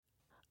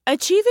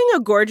Achieving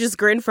a gorgeous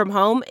grin from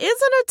home isn't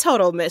a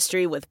total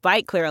mystery with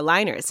Byte Clear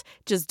aligners.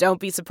 Just don't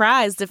be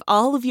surprised if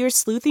all of your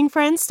sleuthing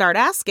friends start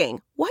asking,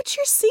 "What's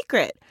your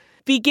secret?"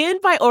 Begin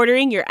by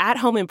ordering your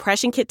at-home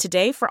impression kit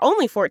today for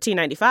only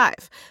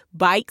 $14.95.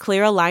 Byte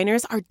Clear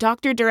aligners are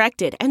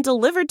doctor-directed and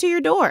delivered to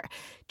your door.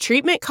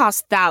 Treatment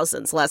costs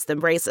thousands less than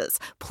braces.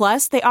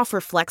 Plus, they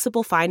offer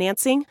flexible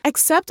financing,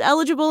 accept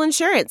eligible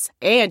insurance,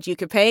 and you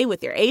can pay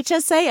with your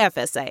HSA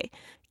FSA.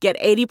 Get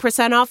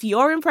 80% off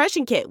your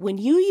impression kit when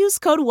you use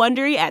code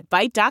WONDERY at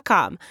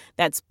Byte.com.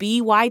 That's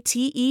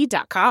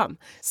BYTE.com.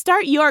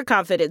 Start your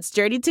confidence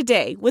journey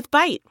today with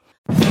Byte.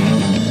 Go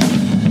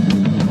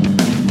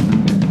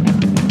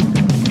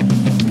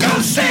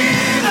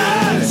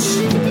Steelers!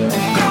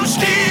 Go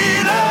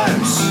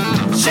Steelers!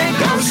 Say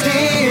go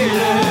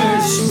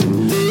Steelers!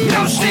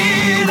 Go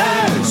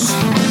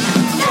Steelers!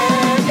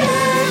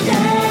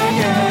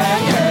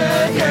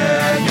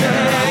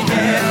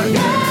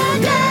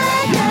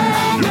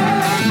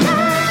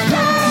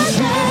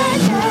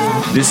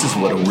 This is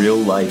what a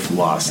real-life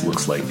loss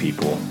looks like,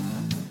 people.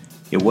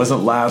 It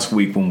wasn't last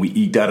week when we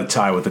eked out a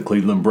tie with the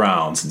Cleveland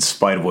Browns in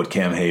spite of what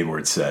Cam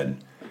Hayward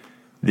said.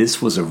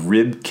 This was a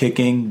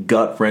rib-kicking,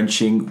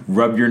 gut-wrenching,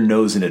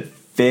 rub-your-nose-in-it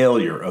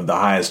failure of the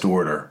highest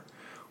order.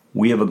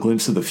 We have a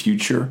glimpse of the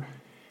future,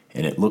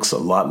 and it looks a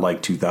lot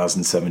like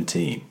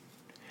 2017.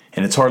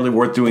 And it's hardly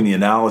worth doing the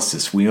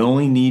analysis. We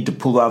only need to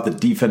pull out the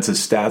defensive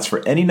stats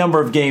for any number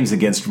of games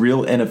against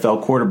real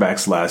NFL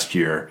quarterbacks last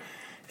year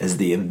as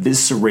they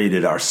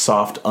eviscerated our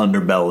soft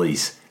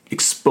underbellies,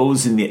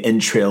 exposing the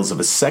entrails of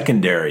a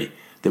secondary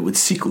that would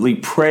secretly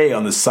prey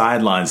on the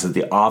sidelines of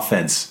the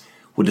offense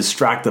would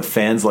distract the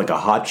fans like a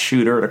hot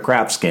shooter at a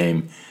craps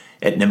game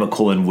at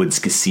Nemacolin Woods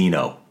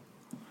Casino.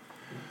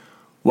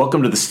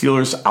 Welcome to the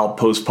Steelers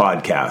Outpost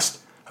Podcast,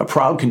 a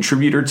proud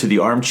contributor to the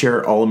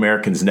Armchair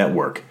All-Americans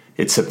Network.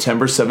 It's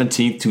September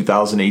 17th,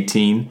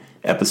 2018,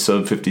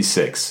 episode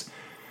 56.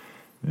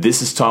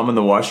 This is Tom in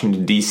the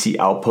Washington, D.C.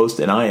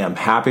 Outpost, and I am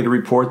happy to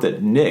report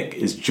that Nick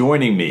is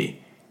joining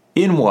me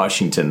in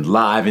Washington,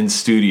 live in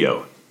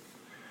studio.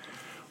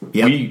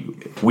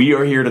 Yep. We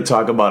are here to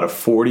talk about a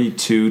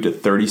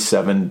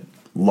 42-37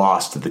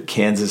 loss to the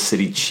Kansas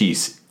City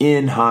Chiefs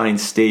in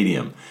Heinz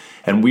Stadium.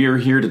 And we are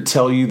here to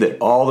tell you that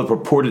all the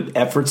purported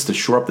efforts to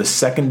shore up the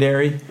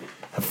secondary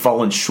have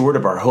fallen short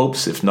of our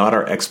hopes, if not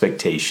our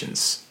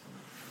expectations.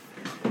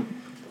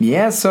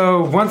 Yeah,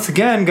 so once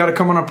again, got to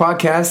come on a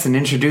podcast and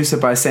introduce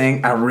it by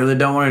saying, I really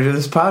don't want to do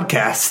this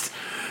podcast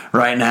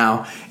right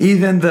now.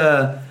 Even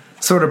the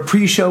sort of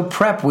pre-show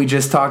prep we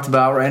just talked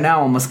about right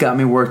now almost got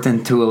me worked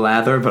into a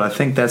lather, but I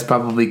think that's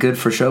probably good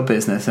for show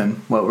business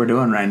and what we're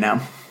doing right now.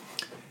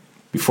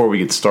 Before we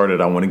get started,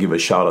 I want to give a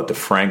shout out to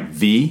Frank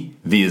V.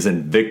 V is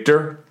in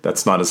Victor.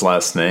 That's not his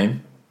last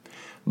name.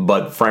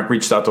 But Frank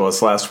reached out to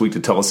us last week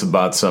to tell us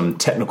about some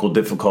technical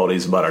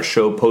difficulties about our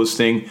show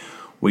posting.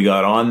 We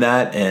got on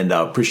that, and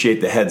appreciate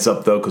the heads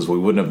up, though, because we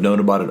wouldn't have known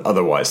about it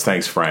otherwise.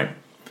 Thanks, Frank.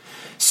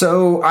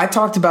 So I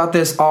talked about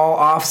this all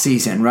off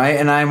season, right?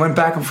 And I went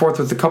back and forth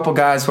with a couple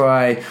guys who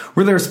I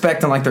really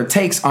respect and like their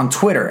takes on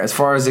Twitter as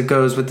far as it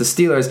goes with the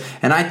Steelers.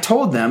 And I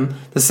told them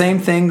the same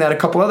thing that a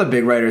couple other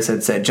big writers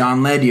had said.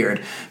 John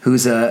Ledyard,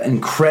 who's an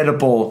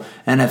incredible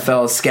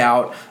NFL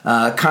scout,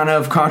 kind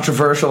of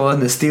controversial in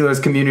the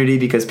Steelers community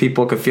because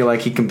people could feel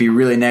like he can be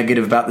really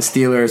negative about the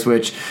Steelers,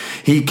 which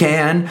he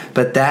can.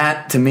 But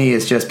that, to me,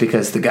 is just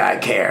because the guy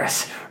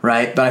cares.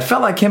 Right, but I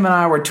felt like him and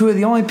I were two of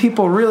the only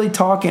people really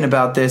talking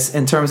about this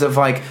in terms of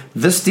like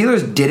the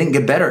Steelers didn't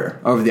get better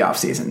over the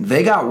offseason.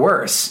 They got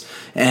worse,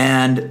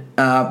 and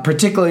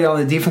particularly on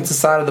the defensive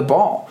side of the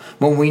ball.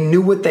 When we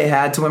knew what they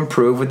had to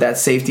improve with that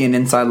safety and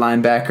inside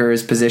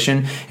linebackers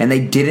position, and they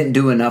didn't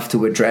do enough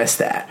to address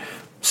that.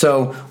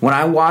 So when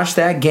I watched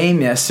that game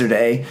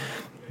yesterday,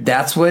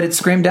 that's what it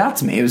screamed out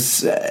to me. It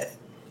was...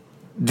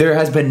 there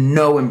has been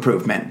no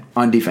improvement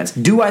on defense.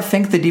 Do I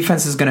think the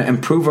defense is going to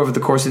improve over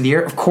the course of the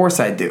year? Of course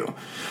I do.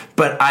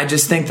 But I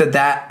just think that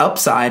that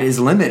upside is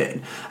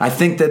limited. I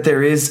think that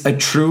there is a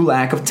true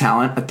lack of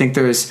talent. I think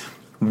there's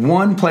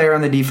one player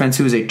on the defense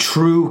who is a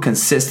true,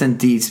 consistent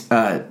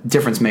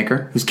difference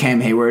maker, who's Cam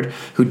Hayward,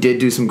 who did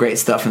do some great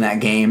stuff in that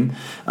game.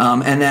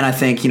 And then I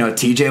think,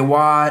 T.J.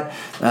 Watt,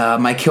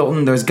 Mike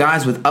Hilton, there's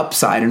guys with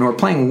upside and who are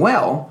playing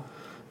well,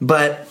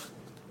 but...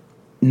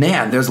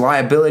 man, there's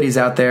liabilities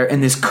out there,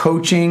 and this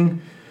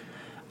coaching,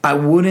 I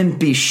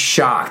wouldn't be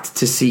shocked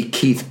to see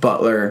Keith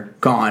Butler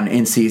gone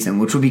in season,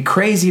 which would be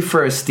crazy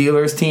for a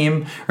Steelers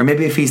team, or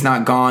maybe if he's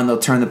not gone, they'll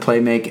turn the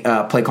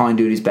play calling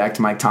duties back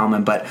to Mike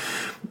Tomlin. But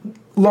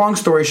long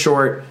story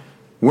short,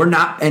 we're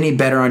not any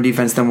better on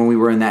defense than when we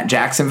were in that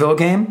Jacksonville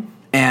game,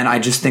 and I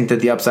just think that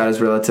the upside is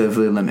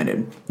relatively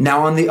limited.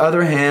 Now, on the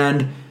other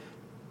hand,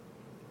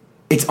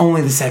 it's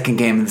only the second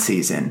game of the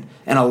season.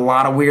 and a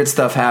lot of weird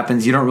stuff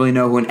happens. You don't really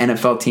know who an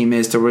NFL team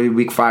is till really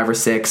week 5 or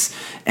 6,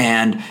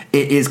 and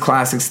it is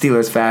classic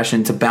Steelers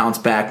fashion to bounce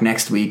back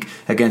next week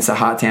against a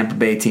hot Tampa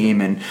Bay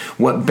team, and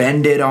what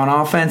Ben did on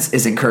offense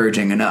is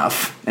encouraging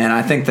enough, and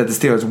I think that the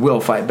Steelers will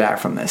fight back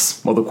from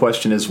this. Well, the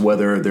question is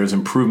whether there's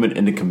improvement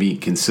and it can be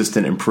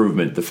consistent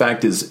improvement. The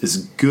fact is, as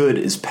good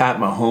as Pat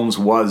Mahomes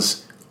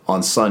was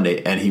on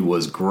Sunday, and he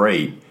was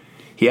great,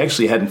 he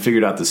actually hadn't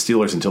figured out the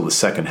Steelers until the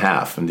second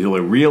half, until he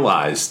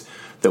realized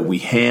that we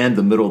hand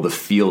the middle of the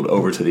field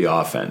over to the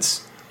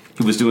offense.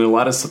 He was doing a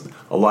lot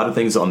of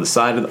things on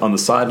the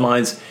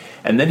sidelines,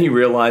 and then he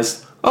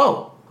realized,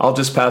 oh, I'll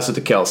just pass it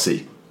to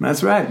Kelsey.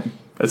 That's right.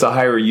 It's a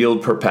higher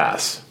yield per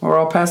pass. Or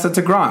I'll pass it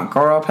to Gronk,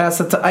 or I'll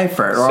pass it to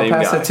Eifert, or Same I'll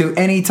pass guy. it to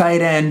any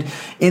tight end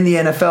in the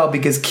NFL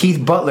because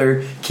Keith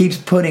Butler keeps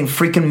putting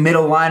freaking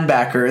middle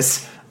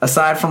linebackers,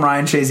 aside from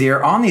Ryan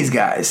Shazier, on these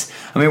guys.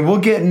 I mean, we'll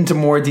get into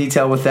more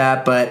detail with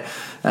that, but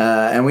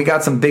and we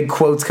got some big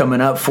quotes coming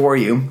up for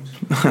you,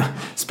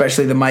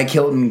 especially the Mike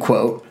Hilton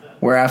quote,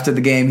 where after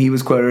the game he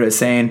was quoted as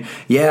saying,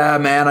 yeah,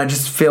 man, I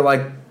just feel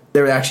like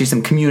there were actually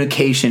some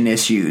communication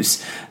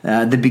issues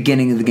at the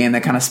beginning of the game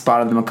that kind of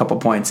spotted them a couple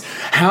points.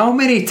 How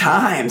many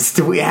times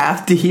do we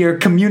have to hear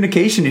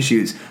communication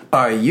issues?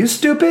 Are you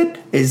stupid?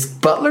 Is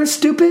Butler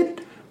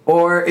stupid?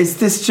 Or is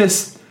this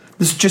just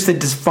a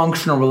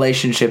dysfunctional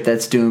relationship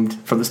that's doomed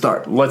from the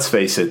start? Let's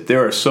face it,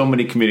 there are so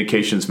many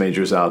communications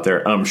majors out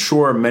there. I'm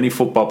sure many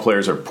football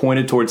players are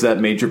pointed towards that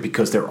major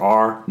because there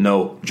are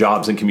no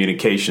jobs in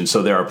communication.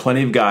 So there are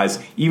plenty of guys,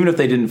 even if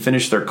they didn't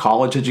finish their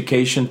college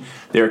education,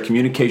 they are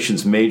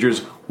communications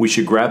majors. We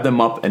should grab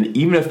them up, and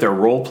even if they're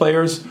role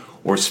players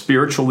or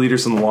spiritual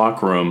leaders in the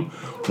locker room,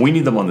 we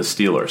need them on the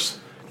Steelers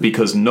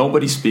because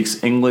nobody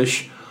speaks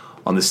English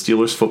on the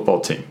Steelers football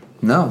team.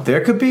 No, there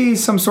could be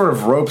some sort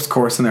of ropes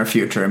course in their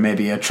future,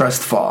 maybe a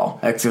trust fall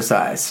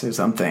exercise or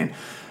something.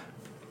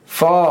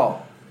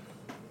 Fall.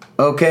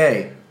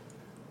 Okay.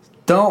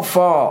 Don't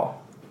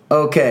fall.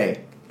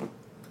 Okay.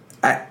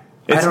 I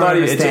don't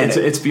understand it.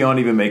 It's beyond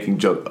even making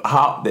jokes.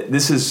 How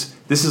this is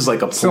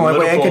like a political. It's the only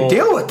way I could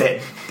deal with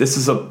it. This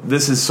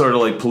is sort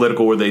of like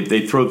political, where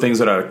they throw things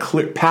that are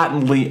clear,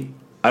 patently.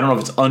 I don't know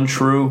if it's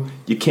untrue.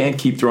 You can't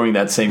keep throwing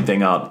that same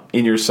thing out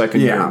in your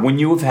second year. When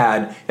you have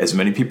had, as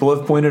many people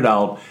have pointed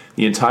out,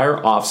 the entire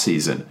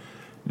offseason,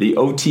 the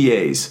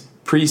OTAs,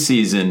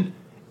 preseason,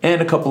 and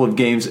a couple of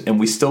games, and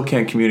we still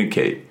can't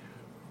communicate.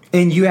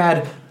 And you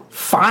had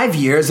 5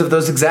 years of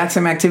those exact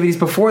same activities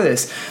before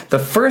this. The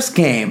first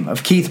game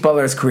of Keith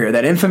Butler's career,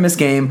 that infamous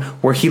game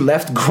where he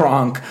left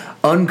Gronk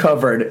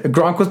uncovered.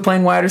 Gronk was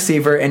playing wide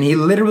receiver, and he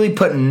literally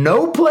put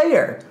no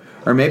player,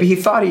 or maybe he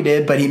thought he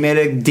did, but he made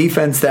a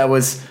defense that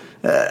was...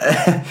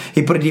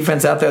 he put a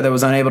defense out there that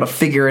was unable to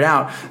figure it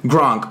out.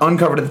 Gronk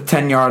uncovered at the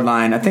 10-yard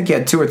line. I think he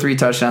had 2 or 3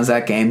 touchdowns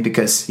that game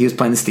because he was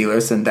playing the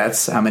Steelers, and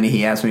that's how many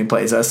he has when he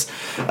plays us.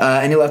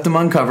 And he left him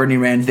uncovered, and he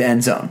ran to the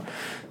end zone.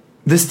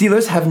 The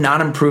Steelers have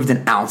not improved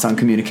an ounce on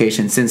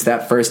communication since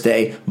that first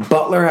day.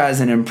 Butler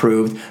hasn't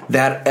improved.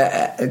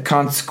 That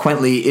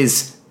consequently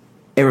is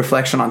a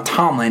reflection on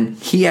Tomlin.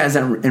 He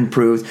hasn't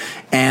improved.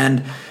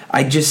 And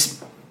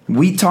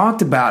we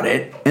talked about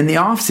it in the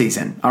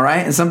offseason, all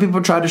right? And some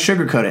people tried to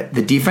sugarcoat it.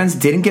 The defense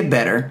didn't get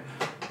better.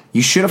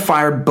 You should have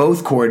fired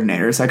both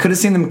coordinators. I could have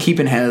seen them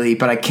keeping Haley,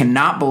 but I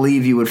cannot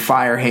believe you would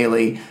fire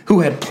Haley, who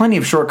had plenty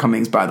of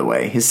shortcomings, by the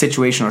way, his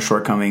situational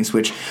shortcomings,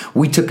 which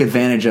we took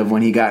advantage of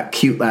when he got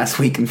cute last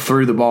week and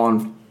threw the ball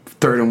on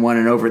 3rd and 1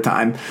 in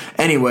overtime.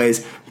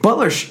 Anyways,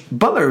 Butler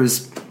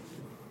was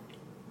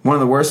one of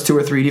the worst 2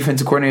 or 3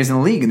 defensive coordinators in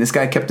the league, and this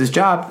guy kept his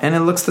job, and it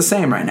looks the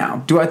same right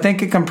now. Do I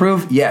think it can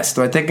improve? Yes.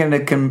 Do I think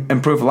it can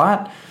improve a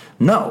lot?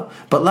 No.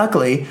 But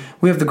luckily,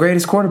 we have the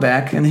greatest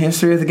quarterback in the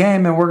history of the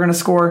game, and we're going to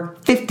score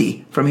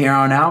 50 from here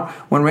on out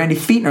when Randy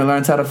Fichtner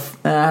learns how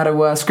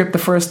to script the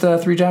first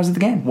 3 drives of the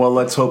game. Well,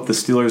 let's hope the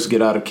Steelers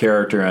get out of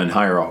character and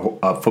hire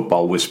a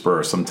football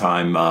whisperer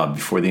sometime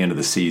before the end of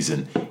the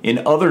season. In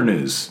other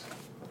news,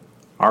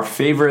 our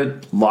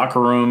favorite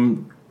locker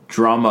room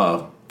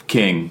drama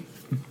king,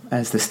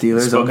 as the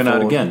Steelers spoken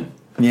unfold. out again.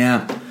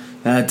 Yeah.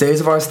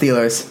 Days of our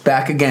Steelers,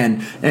 back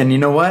again. And you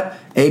know what?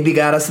 AB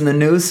got us in the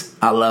news.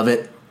 I love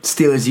it.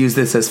 Steelers use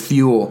this as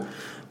fuel.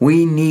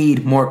 We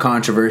need more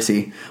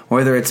controversy.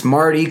 Whether it's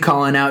Marty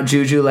calling out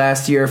Juju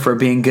last year for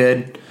being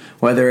good,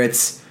 whether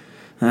it's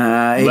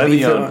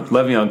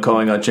Le'Veon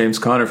calling out James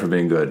Conner for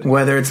being good,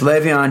 whether it's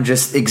Le'Veon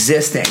just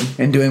existing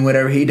and doing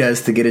whatever he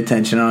does to get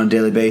attention on a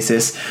daily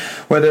basis,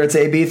 whether it's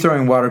AB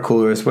throwing water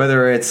coolers,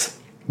 whether it's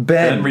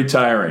Ben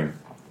retiring.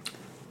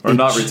 Or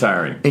not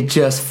retiring. It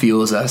just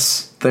fuels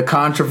us. The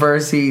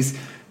controversies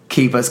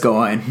keep us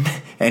going.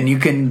 And you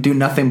can do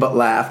nothing but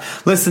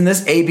laugh. Listen,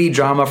 this AB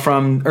drama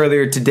from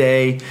earlier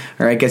today,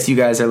 or I guess you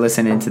guys are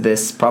listening to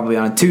this probably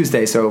on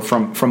Tuesday, so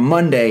from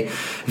Monday.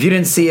 If you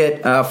didn't see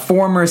it,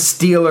 former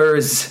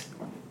Steelers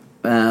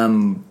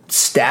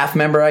staff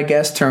member, I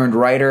guess, turned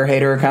writer,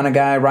 hater kind of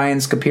guy, Ryan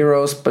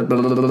Scapiros, but I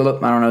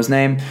don't know his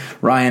name,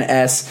 Ryan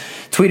S.,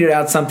 tweeted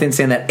out something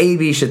saying that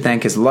AB should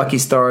thank his lucky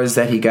stars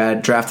that he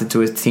got drafted to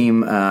his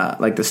team,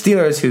 like the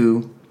Steelers,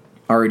 who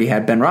already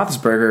had Ben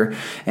Roethlisberger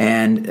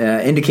and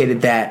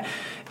indicated that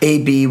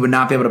AB would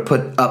not be able to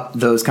put up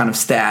those kind of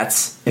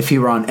stats if he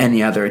were on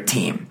any other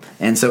team.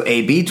 And so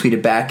AB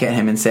tweeted back at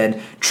him and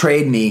said,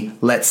 "Trade me,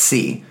 let's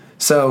see."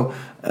 So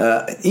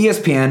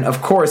ESPN,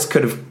 of course,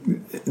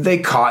 they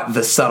caught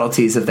the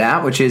subtleties of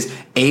that, which is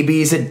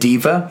AB's a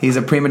diva, he's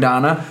a prima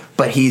donna,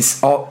 but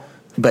he's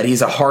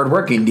a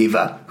hardworking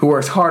diva who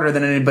works harder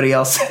than anybody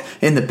else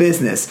in the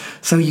business.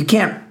 So you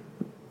can't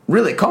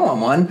really call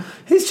him one.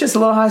 He's just a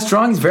little high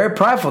strung. He's very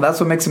prideful. That's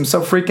what makes him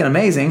so freaking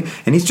amazing.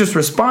 And he's just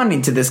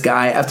responding to this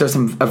guy after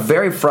a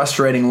very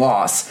frustrating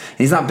loss. And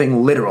he's not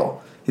being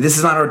literal. This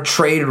is not a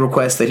trade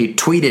request that he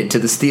tweeted to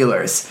the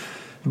Steelers.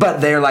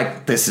 But they're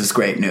like, this is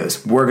great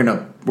news. We're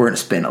gonna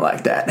spin it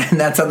like that. And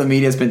that's how the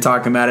media's been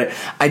talking about it.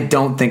 I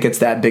don't think it's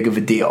that big of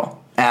a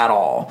deal at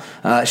all.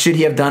 Should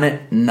he have done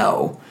it?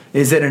 No.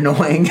 Is it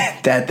annoying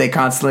that they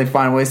constantly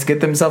find ways to get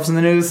themselves in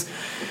the news?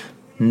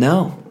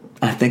 No.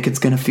 I think it's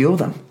going to fuel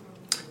them.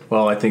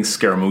 Well, I think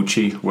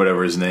Scaramucci,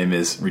 whatever his name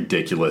is,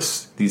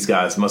 ridiculous. These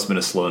guys must have been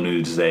a slow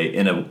news day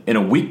in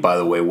a week, by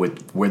the way,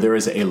 where there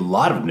is a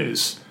lot of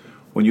news.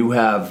 When you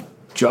have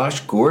Josh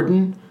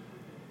Gordon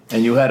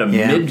and you had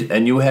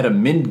a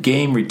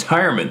mid-game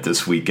retirement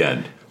this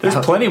weekend. There's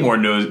plenty more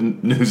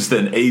news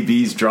than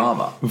AB's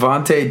drama.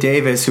 Vontae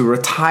Davis, who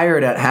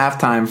retired at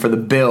halftime for the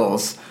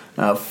Bills,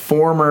 a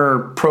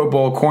former Pro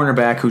Bowl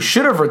cornerback who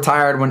should have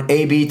retired when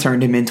AB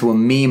turned him into a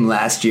meme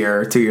last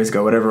year or 2 years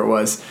ago, whatever it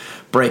was,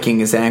 breaking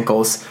his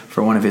ankles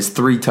for one of his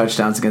 3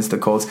 touchdowns against the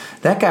Colts.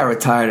 That guy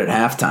retired at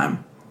halftime.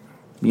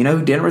 You know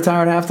who didn't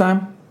retire at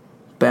halftime?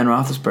 Ben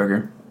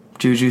Roethlisberger.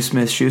 Juju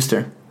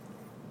Smith-Schuster.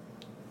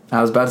 I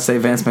was about to say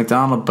Vance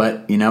McDonald,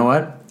 but you know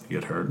what? You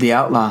get hurt. The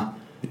outlaw.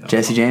 Yeah.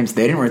 Jesse James.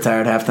 They didn't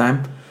retire at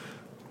halftime.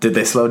 Did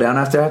they slow down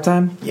after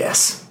halftime?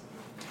 Yes.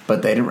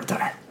 But they didn't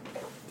retire.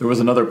 There was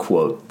another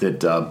quote that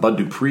Bud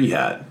Dupree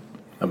had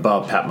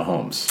about Pat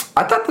Mahomes.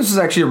 I thought this was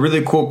actually a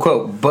really cool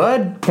quote.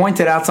 Bud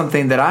pointed out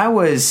something that I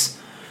was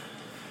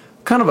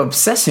kind of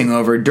obsessing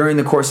over during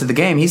the course of the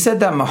game. He said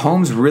that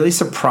Mahomes really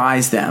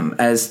surprised them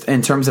as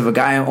in terms of a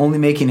guy only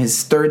making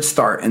his 3rd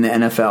start in the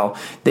NFL.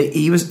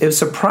 It was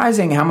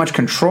surprising how much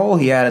control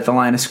he had at the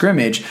line of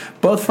scrimmage,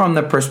 both from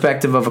the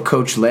perspective of a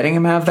coach letting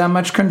him have that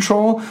much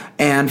control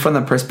and from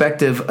the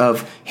perspective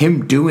of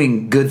him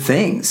doing good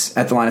things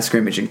at the line of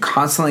scrimmage and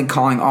constantly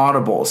calling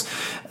audibles.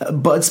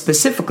 Bud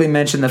specifically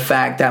mentioned the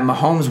fact that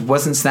Mahomes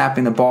wasn't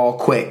snapping the ball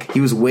quick.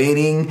 He was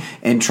waiting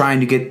and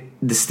trying to get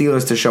the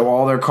Steelers to show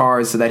all their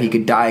cards so that he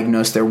could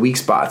diagnose their weak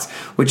spots,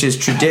 which is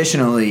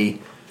traditionally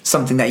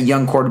something that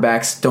young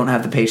quarterbacks don't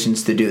have the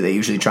patience to do. They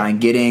usually try and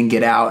get in,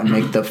 get out, and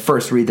make the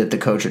first read that the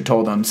coach had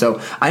told them.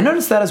 So I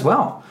noticed that as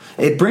well.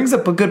 It brings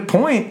up a good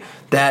point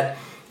that,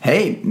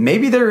 hey,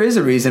 maybe there is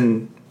a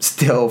reason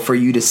still for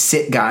you to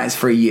sit guys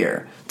for a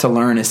year to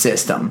learn a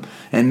system.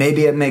 And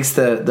maybe it makes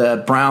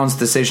the Browns'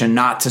 decision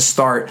not to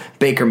start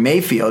Baker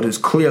Mayfield, who's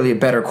clearly a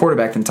better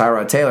quarterback than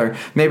Tyrod Taylor.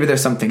 Maybe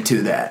there's something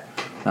to that.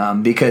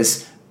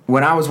 Because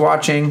when I was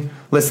watching,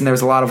 listen, there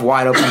was a lot of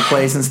wide open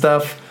plays and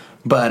stuff,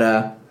 but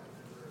are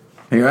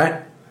you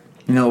right?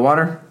 You know the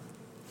water?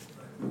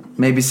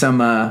 Maybe some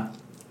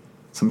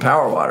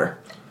power water.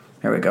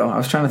 There we go. I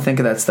was trying to think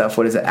of that stuff.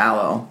 What is it?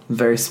 Aloe.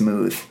 Very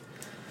smooth.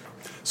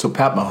 So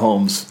Pat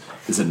Mahomes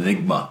is an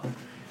enigma.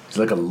 He's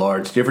like a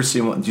large. Did you ever see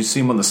him? Did you see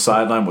him on the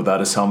sideline without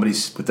his helmet?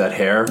 He's with that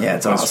hair. Yeah,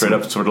 it's awesome. Straight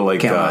up, sort of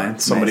like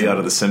somebody out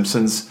of The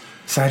Simpsons.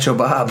 Sideshow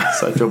Bob.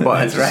 Sideshow Bob.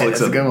 That's right. Looks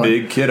That's a good one.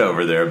 Big kid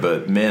over there,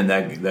 but man,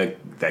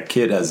 that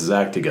kid has his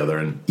act together.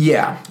 And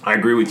yeah, I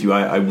agree with you.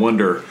 I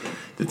wonder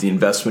that the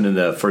investment in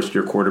the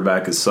first-year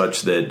quarterback is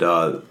such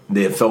that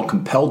they have felt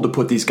compelled to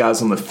put these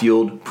guys on the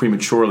field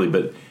prematurely,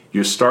 but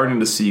you're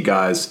starting to see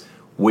guys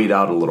wait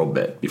out a little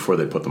bit before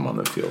they put them on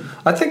the field.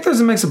 I think there's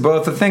a mix of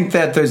both. I think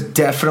that there's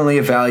definitely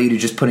a value to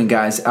just putting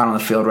guys out on the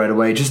field right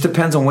away. It just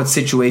depends on what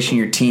situation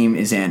your team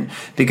is in.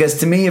 Because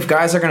to me, if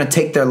guys are going to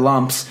take their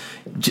lumps,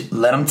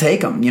 let them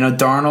take them. You know,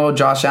 Darnold,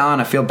 Josh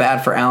Allen, I feel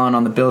bad for Allen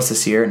on the Bills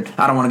this year. And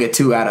I don't want to get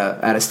too out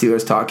of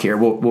Steelers talk here.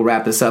 We'll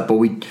wrap this up. But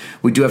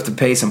we do have to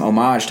pay some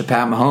homage to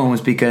Pat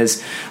Mahomes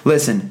because,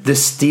 listen, the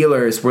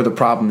Steelers were the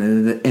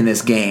problem in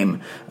this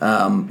game.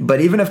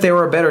 But even if they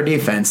were a better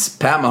defense,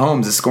 Pat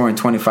Mahomes is scoring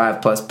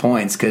 25-plus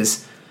points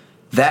because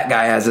that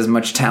guy has as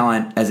much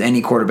talent as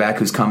any quarterback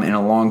who's come in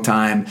a long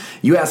time.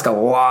 You ask a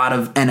lot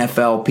of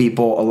NFL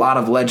people, a lot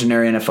of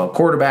legendary NFL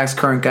quarterbacks,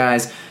 current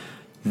guys,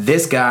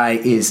 this guy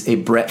is a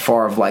Brett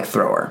Favre-like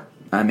thrower.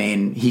 I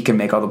mean, he can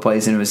make all the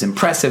plays, and it was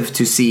impressive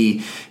to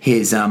see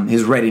his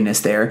readiness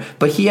there.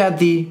 But he had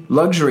the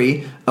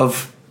luxury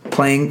of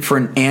playing for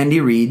an Andy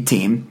Reid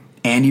team.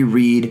 Andy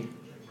Reid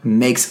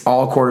makes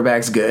all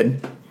quarterbacks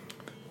good,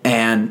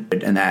 and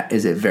that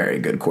is a very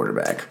good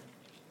quarterback.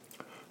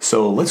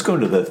 So let's go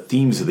into the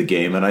themes of the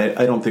game, and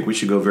I don't think we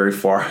should go very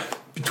far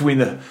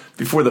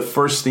before the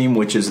first theme,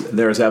 which is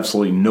there is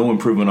absolutely no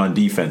improvement on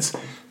defense.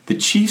 The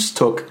Chiefs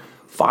took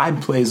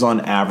 5 plays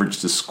on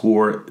average to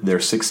score their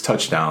 6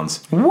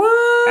 touchdowns.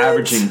 What?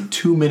 Averaging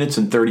 2 minutes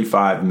and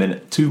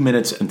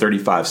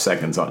 35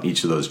 seconds on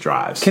each of those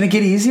drives. Can it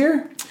get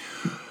easier?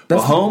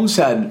 Mahomes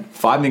had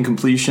 5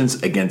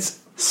 incompletions against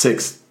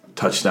 6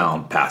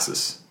 touchdown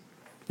passes.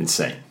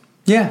 Insane.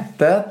 Yeah,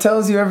 that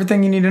tells you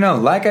everything you need to know.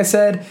 Like I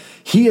said,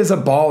 he is a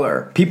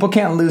baller. People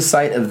can't lose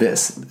sight of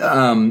this.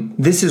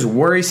 This is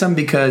worrisome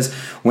because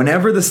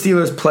whenever the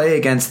Steelers play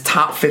against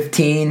top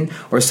 15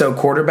 or so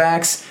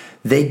quarterbacks,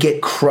 they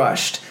get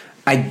crushed.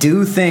 I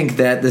do think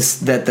that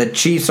the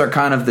Chiefs are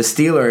kind of the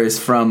Steelers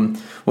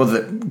from,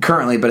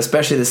 currently, but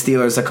especially the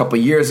Steelers a couple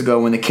years ago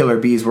when the Killer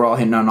Bees were all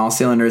hitting on all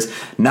cylinders.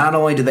 Not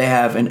only do they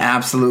have an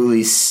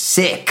absolutely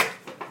sick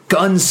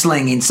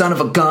gunslinging son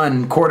of a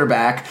gun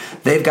quarterback,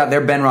 they've got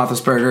their Ben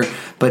Roethlisberger,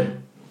 but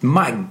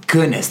my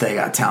goodness, they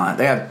got talent.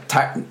 They have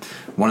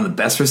one of the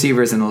best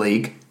receivers in the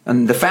league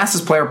and the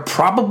fastest player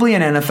probably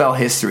in NFL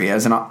history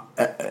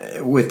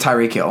with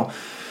Tyreek Hill.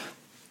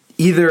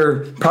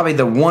 Either probably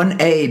the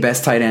 1A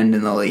best tight end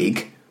in the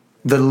league,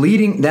 the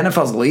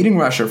NFL's leading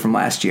rusher from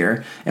last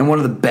year, and one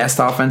of the best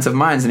offensive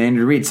minds in Andy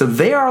Reid. So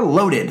they are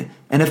loaded.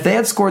 And if they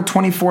had scored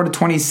 24 to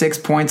 26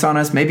 points on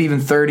us, maybe even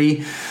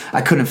 30,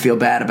 I couldn't feel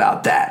bad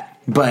about that.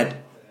 But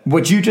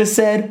what you just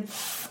said,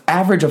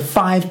 average of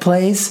 5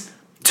 plays,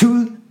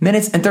 2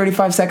 minutes and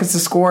 35 seconds to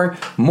score,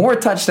 more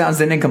touchdowns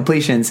than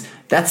incompletions,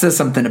 that says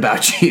something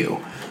about you.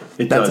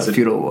 That's how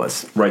futile it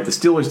was. Right. The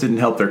Steelers didn't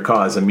help their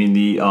cause. I mean,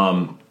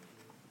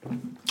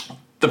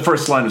 the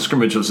first line of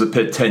scrimmage was the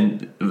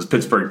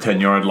Pittsburgh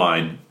 10-yard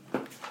line.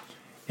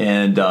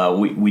 And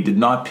we did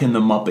not pin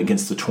them up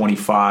against the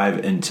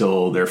 25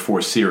 until their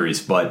 4th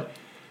series. But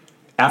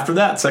after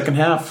that, second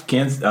half,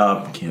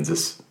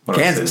 Kansas,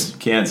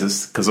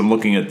 because I'm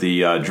looking at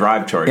the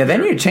drive chart. Yeah,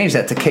 then you change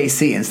that to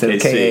KC instead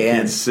of KAN.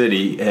 Kansas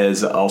City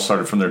has all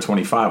started from their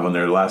 25 on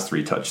their last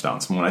 3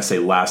 touchdowns. And when I say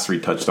last 3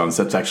 touchdowns,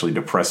 that's actually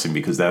depressing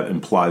because that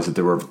implies that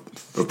there were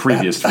a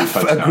previous 3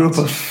 touchdowns. A group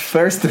of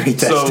first 3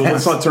 touchdowns. So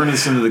let's not turn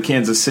this into the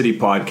Kansas City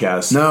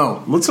podcast.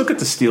 No. Let's look at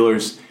the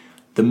Steelers.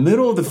 The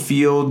middle of the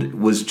field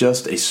was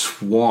just a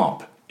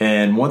swamp.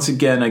 And once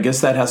again, I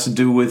guess that has to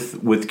do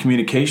with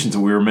communications that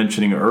we were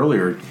mentioning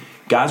earlier.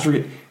 Guys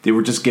they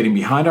were just getting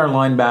behind our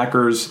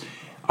linebackers.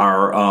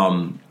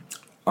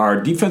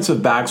 Our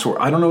defensive backs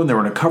were, I don't know, they were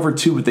in a cover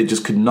 2, but they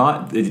just could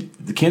not.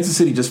 The Kansas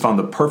City just found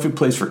the perfect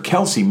place for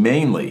Kelsey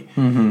mainly.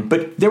 Mm-hmm.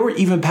 But there were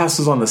even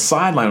passes on the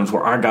sidelines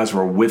where our guys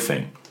were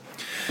whiffing.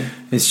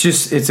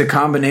 It's a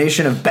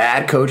combination of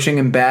bad coaching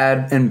and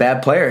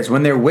bad players.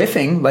 When they're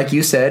whiffing, like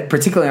you said,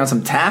 particularly on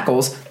some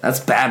tackles, that's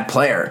bad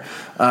player.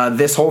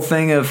 This whole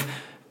thing of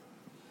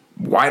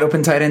wide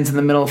open tight ends in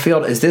the middle of the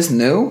field, is this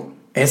new?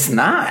 It's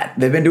not.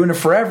 They've been doing it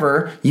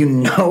forever. You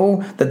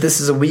know that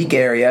this is a weak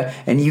area,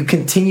 and you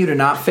continue to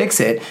not fix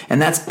it.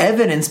 And that's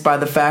evidenced by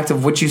the fact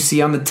of what you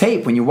see on the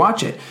tape when you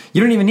watch it.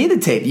 You don't even need the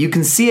tape. You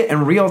can see it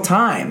in real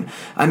time.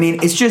 I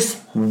mean, it's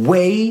just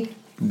way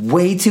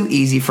too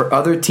easy for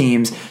other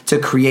teams to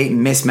create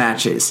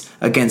mismatches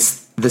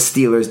against the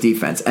Steelers'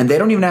 defense. And they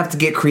don't even have to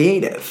get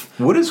creative.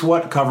 What is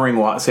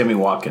covering Sammy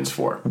Watkins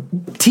for?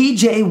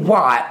 TJ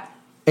Watt,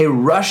 a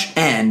rush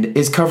end,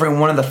 is covering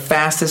one of the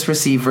fastest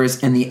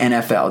receivers in the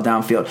NFL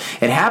downfield.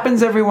 It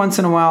happens every once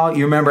in a while.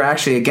 You remember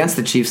actually against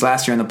the Chiefs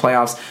last year in the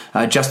playoffs,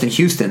 Justin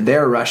Houston,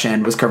 their rush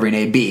end, was covering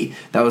AB.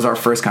 That was our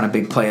first kind of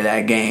big play of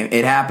that game.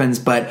 It happens,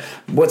 but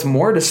what's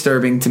more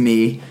disturbing to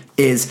me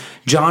is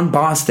John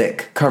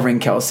Bostic covering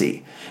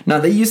Kelsey. Now,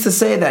 they used to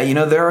say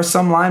that, there are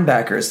some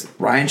linebackers.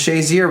 Ryan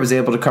Shazier was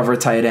able to cover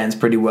tight ends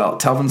pretty well.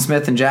 Telvin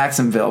Smith in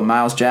Jacksonville.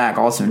 Miles Jack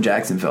also in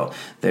Jacksonville.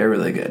 They're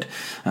really good.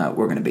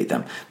 We're going to beat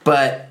them.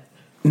 But,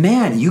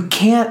 man, you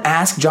can't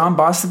ask John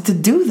Bostic to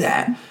do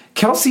that.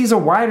 Kelsey's a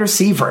wide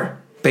receiver,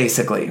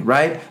 basically,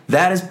 right?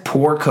 That is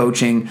poor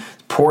coaching,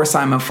 poor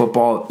assignment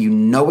football. You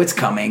know it's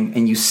coming,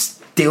 and you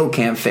still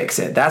can't fix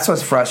it. That's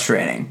what's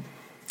frustrating.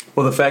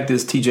 Well, the fact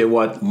is TJ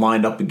Watt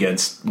lined up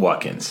against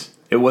Watkins.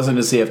 It wasn't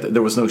as if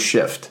there was no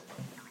shift.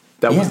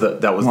 That was the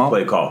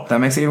play call. That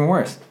makes it even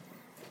worse.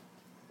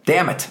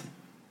 Damn it.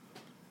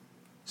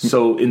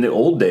 So in the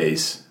old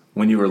days,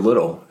 when you were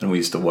little and we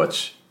used to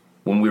watch,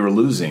 when we were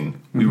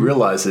losing, we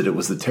realized that it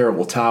was the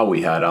terrible towel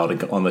we had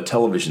out on the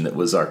television that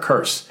was our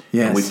curse.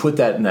 Yes. And we put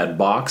that in that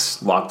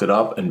box, locked it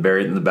up, and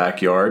buried it in the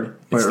backyard.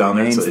 It's down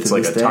there. It's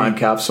like a time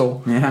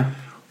capsule. Yeah.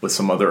 With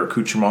some other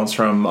accoutrements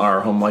from our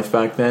home life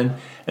back then.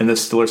 And the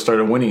Steelers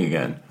started winning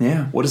again.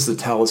 Yeah. What is the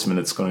talisman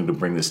that's going to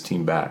bring this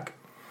team back?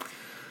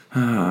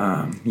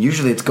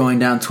 Usually it's going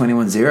down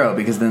 21-0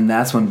 because then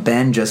that's when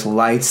Ben just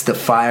lights the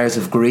fires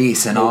of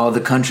Greece and all the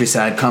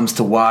countryside comes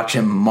to watch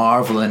him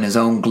marvel in his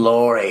own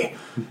glory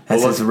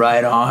as his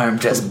right arm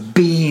just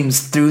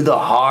beams through the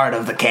heart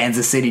of the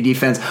Kansas City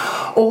defense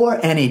or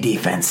any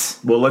defense.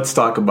 Well, let's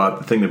talk about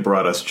the thing that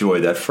brought us joy,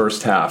 that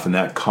first half and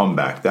that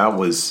comeback. That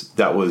was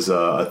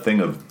a thing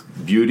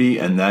of beauty,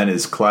 and that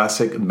is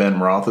classic Ben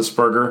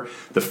Roethlisberger.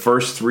 The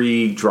first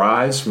 3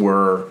 drives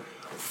were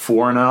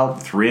 4 and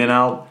out, 3 and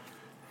out.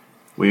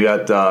 We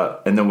got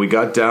and then we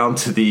got down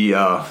to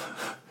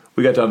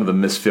the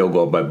missed field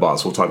goal by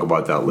Boss. We'll talk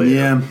about that later.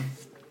 Yeah.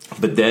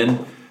 But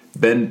then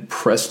Ben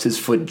pressed his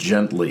foot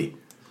gently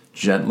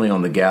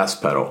on the gas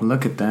pedal.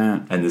 Look at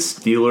that. And the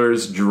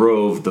Steelers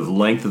drove the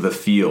length of the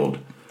field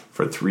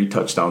for 3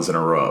 touchdowns in a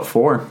row.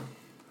 4.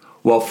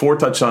 Well, 4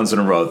 touchdowns in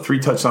a row. 3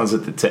 touchdowns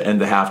to end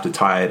the half to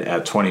tie it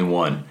at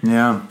 21.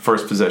 Yeah.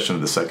 First possession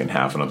of the second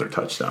half, another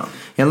touchdown.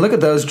 And look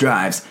at those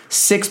drives.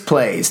 6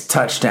 plays,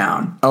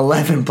 touchdown.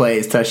 11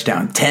 plays,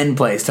 touchdown. 10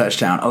 plays,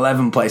 touchdown.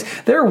 11 plays.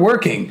 They're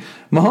working.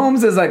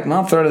 Mahomes is like, well,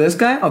 I'll throw to this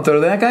guy, I'll throw to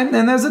that guy,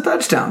 and there's a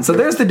touchdown. So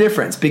there's the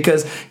difference,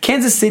 because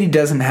Kansas City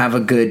doesn't have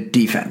a good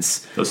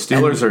defense. The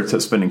Steelers are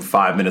spending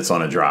 5 minutes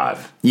on a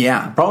drive.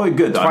 Yeah. Probably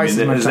good. Twice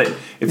as much time.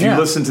 If you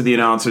listen to the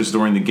announcers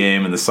during the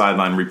game and the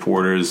sideline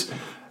reporters,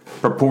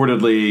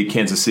 purportedly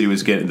Kansas City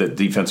the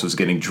defense was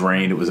getting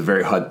drained. It was a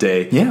very hot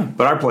day. Yeah.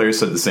 But our players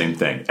said the same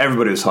thing.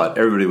 Everybody was hot.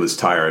 Everybody was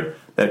tired.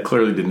 That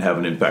clearly didn't have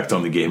an impact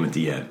on the game at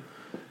the end.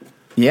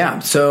 Yeah,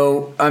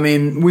 so, I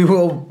mean, we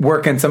will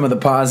work on some of the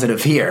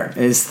positive here.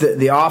 Is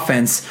the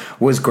offense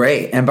was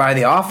great. And by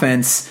the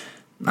offense,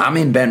 I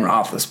mean Ben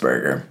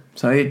Roethlisberger.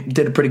 So he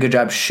did a pretty good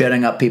job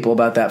shutting up people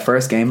about that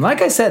first game.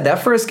 Like I said,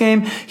 that first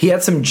game, he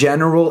had some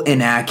general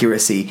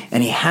inaccuracy,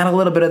 and he had a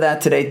little bit of that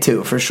today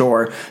too, for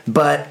sure.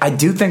 But I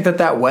do think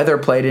that weather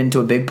played into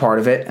a big part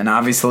of it, and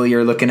obviously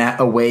you're looking at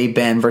away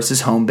Ben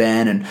versus home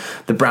Ben, and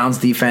the Browns'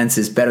 defense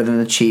is better than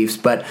the Chiefs.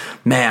 But,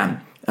 man,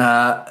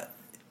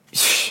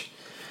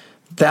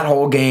 that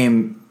whole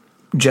game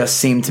just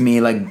seemed to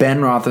me like Ben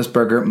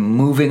Roethlisberger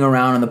moving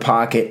around in the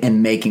pocket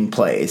and making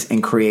plays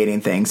and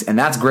creating things, and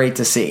that's great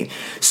to see.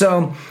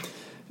 So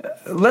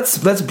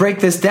let's break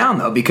this down,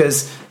 though,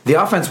 because the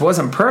offense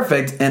wasn't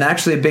perfect, and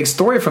actually a big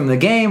story from the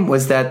game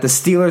was that the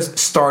Steelers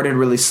started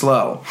really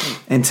slow.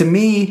 And to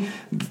me,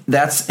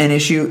 that's an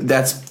issue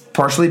that's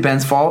partially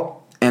Ben's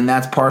fault, and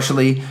that's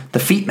partially the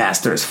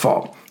Feetmaster's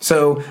fault.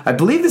 So I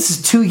believe this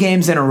is 2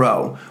 games in a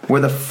row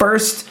where the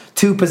first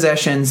 2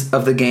 possessions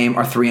of the game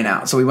are 3 and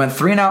out. So we went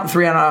 3 and out and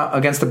 3 and out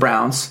against the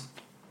Browns.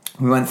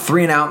 We went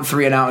 3 and out and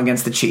 3 and out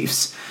against the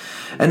Chiefs.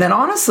 And then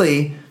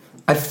honestly,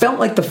 I felt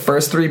like the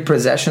first 3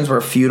 possessions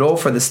were futile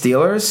for the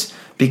Steelers,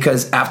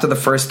 because after the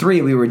first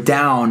 3, we were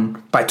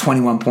down by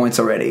 21 points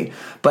already.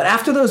 But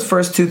after those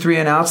first 2 3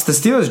 and outs, the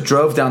Steelers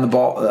drove down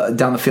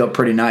the field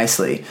pretty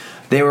nicely.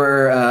 They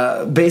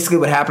were basically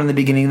what happened in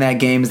the beginning of that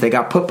game is they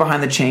got put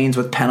behind the chains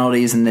with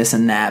penalties and this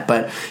and that.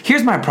 But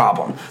here's my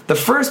problem. The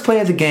first play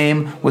of the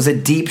game was a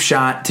deep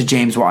shot to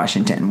James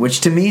Washington,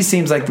 which to me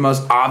seems like the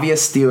most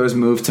obvious Steelers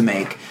move to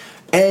make.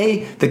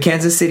 The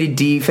Kansas City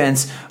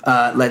defense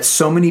let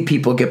so many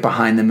people get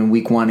behind them in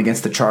week 1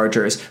 against the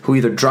Chargers, who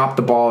either dropped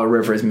the ball or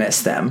Rivers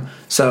missed them.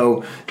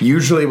 So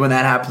usually when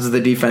that happens to the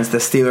defense, the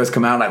Steelers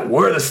come out like,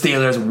 we're the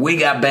Steelers, we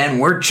got Ben,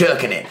 we're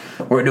chucking it,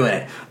 we're doing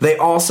it. They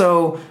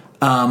also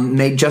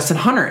made Justin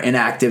Hunter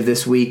inactive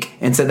this week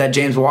and said that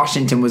James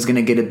Washington was going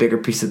to get a bigger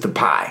piece of the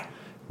pie.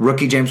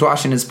 Rookie James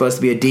Washington is supposed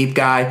to be a deep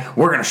guy.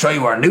 We're going to show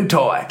you our new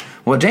toy.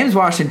 Well, James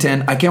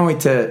Washington, I can't wait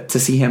to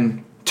see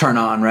him turn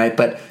on, right?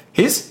 But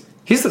he's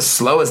the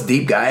slowest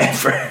deep guy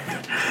ever.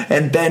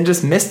 And Ben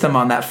just missed him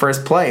on that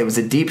first play. It was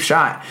a deep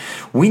shot.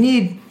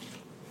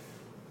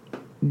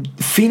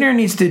 Feiner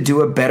needs to do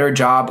a better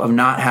job of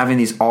not having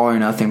these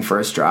all-or-nothing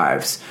first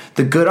drives.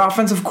 The good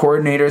offensive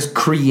coordinators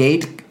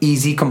create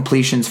easy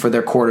completions for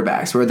their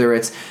quarterbacks, whether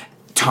it's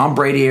Tom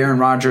Brady, Aaron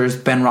Rodgers,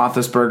 Ben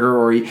Roethlisberger,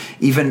 or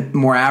even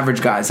more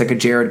average guys like a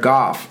Jared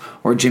Goff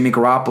or Jimmy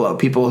Garoppolo,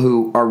 people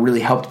who are really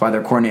helped by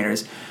their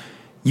coordinators.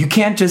 You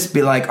can't just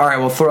be like, all right,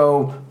 we'll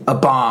throw a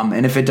bomb,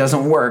 and if it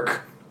doesn't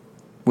work,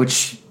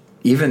 which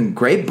even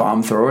great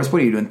bomb throwers,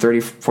 what are you doing, 30,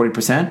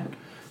 40%?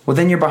 Well,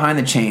 then you're behind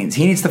the chains.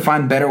 He needs to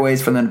find better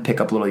ways for them to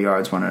pick up little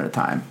yards one at a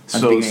time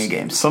at the beginning of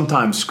games.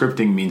 Sometimes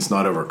scripting means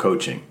not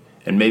overcoaching.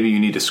 And maybe you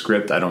need to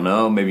script, I don't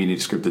know, maybe you need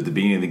to script at the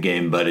beginning of the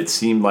game, but it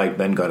seemed like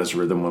Ben got his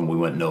rhythm when we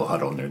went no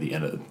huddle near the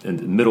end in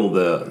the middle of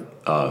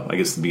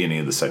the beginning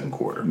of the second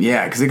quarter.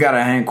 Yeah, because it got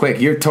to hang quick.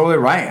 You're totally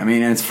right. I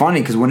mean, and it's funny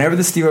because whenever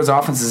the Steelers'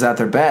 offense is at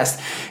their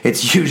best,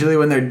 it's usually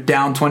when they're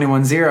down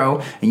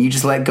 21-0 and you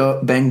just let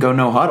Ben go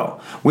no huddle.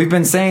 We've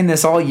been saying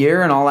this all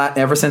year and all that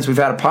ever since we've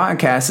had a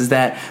podcast, is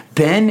that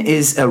Ben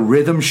is a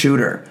rhythm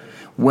shooter.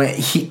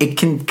 It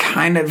can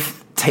kind of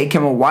take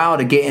him a while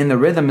to get in the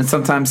rhythm, and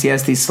sometimes he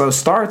has these slow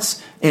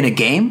starts in a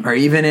game or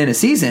even in a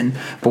season,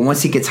 but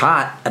once he gets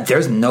hot,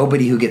 there's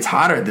nobody who gets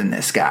hotter than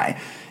this guy,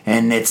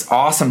 and it's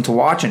awesome to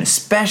watch, and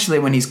especially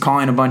when he's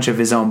calling a bunch of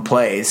his own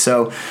plays.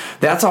 So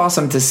that's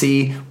awesome to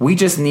see. We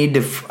just need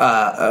to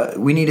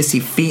see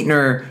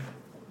Feetner,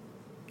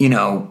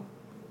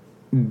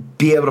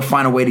 be able to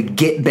find a way to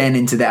get Ben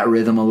into that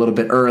rhythm a little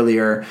bit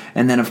earlier.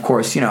 And then, of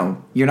course, you're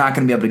not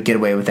going to be able to get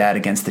away with that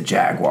against the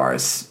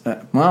Jaguars.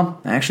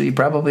 Well, actually, you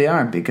probably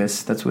are,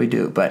 because that's what we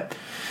do. But,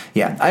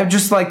 yeah, I'd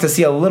just like to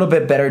see a little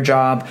bit better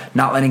job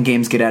not letting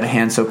games get out of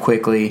hand so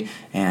quickly.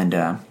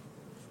 And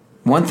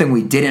one thing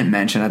we didn't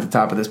mention at the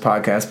top of this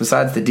podcast,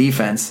 besides the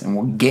defense, and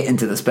we'll get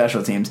into the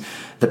special teams,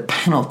 the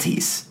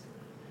penalties.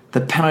 The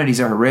penalties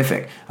are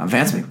horrific.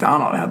 Vance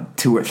McDonald had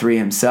 2 or 3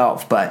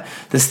 himself, but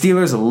the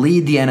Steelers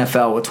lead the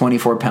NFL with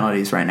 24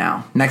 penalties right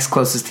now. Next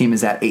closest team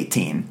is at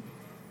 18.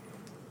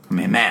 I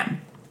mean, man,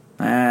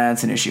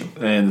 that's an issue.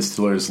 And the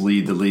Steelers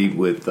lead the league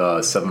with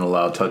 7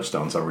 allowed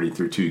touchdowns already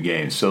through 2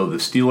 games. So the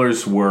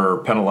Steelers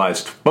were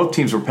penalized. Both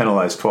teams were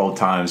penalized 12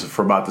 times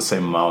for about the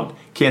same amount.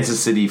 Kansas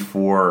City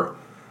for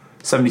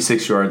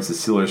 76 yards, the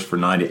Steelers for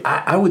 90.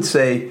 I would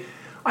say,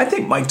 I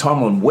think Mike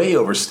Tomlin way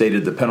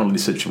overstated the penalty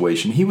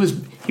situation. He was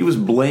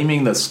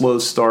blaming the slow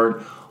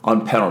start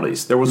on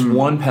penalties. There was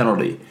one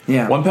penalty.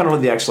 Yeah. One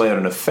penalty that actually had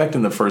an effect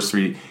in the first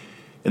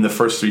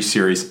three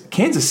series.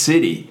 Kansas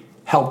City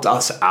helped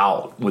us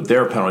out with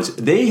their penalties.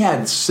 They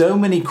had so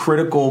many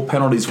critical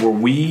penalties where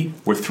we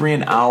were 3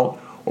 and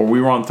out, or we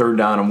were on 3rd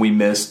down and we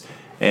missed,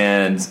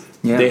 and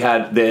they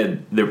had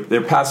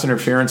their pass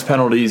interference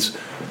penalties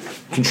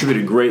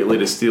contributed greatly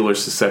to Steelers'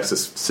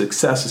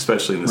 success,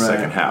 especially in the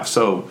second half.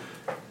 So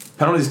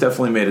penalties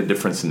definitely made a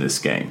difference in this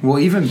game. Well,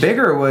 even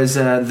bigger was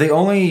the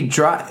only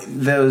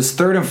those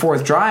 3rd and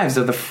 4th drives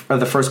of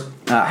the first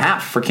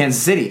half for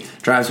Kansas City.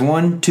 Drives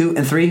 1, 2,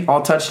 and 3,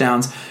 all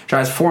touchdowns.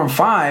 Drives 4 and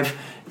 5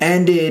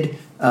 ended.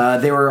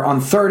 They were on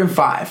 3rd and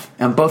 5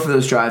 on both of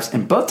those drives,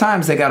 and both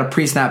times they got a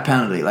pre-snap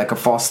penalty, like a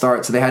false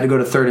start, so they had to go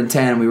to 3rd and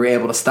 10, and we were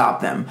able to stop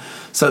them.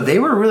 So they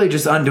were really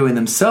just undoing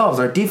themselves.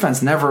 Our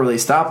defense never really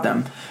stopped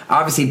them.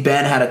 Obviously,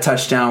 Ben had a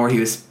touchdown where he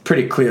was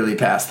pretty clearly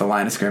past the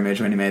line of scrimmage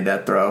when he made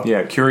that throw.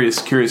 Yeah,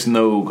 curious.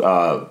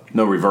 No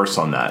reverse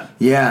on that.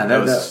 Yeah,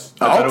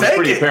 I'll take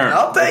pretty it. apparent.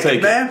 I'll take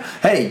it, man.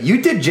 Hey,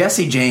 you did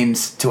Jesse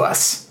James to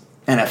us,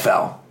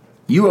 NFL.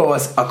 You owe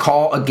us a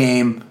call a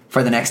game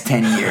for the next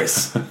 10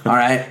 years. All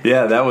right?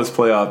 Yeah, that was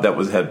playoff. That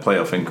had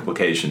playoff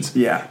implications.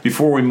 Yeah.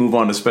 Before we move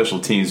on to special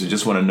teams, I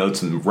just want to note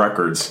some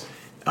records.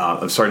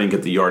 I'm sorry I didn't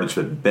get the yardage,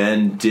 but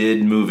Ben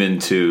did move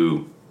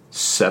into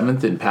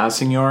 7th in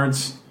passing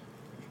yards.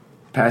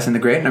 Passing the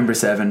great number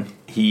 7.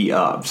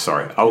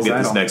 I'll get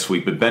this next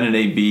week. But Ben and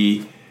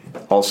AB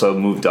also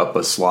moved up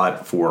a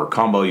slot for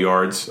combo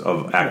yards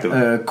of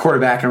active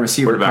quarterback and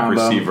receiver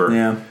combo. Receiver.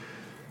 Yeah.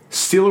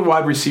 Steeler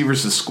wide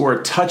receivers to score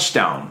a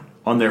touchdown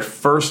on their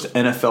first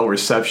NFL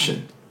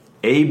reception.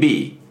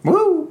 AB,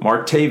 Woo!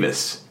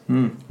 Martavis,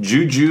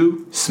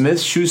 Juju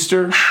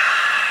Smith-Schuster,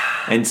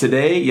 and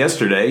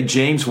yesterday,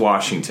 James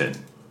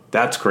Washington.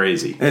 That's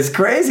crazy. It's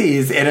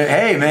crazy.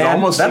 Hey,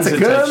 man, that's a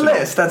good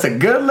list. That's a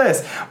good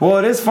list. Well,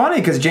 it is funny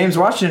because James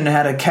Washington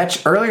had a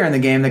catch earlier in the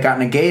game that got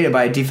negated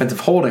by a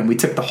defensive holding. We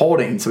took the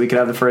holding so we could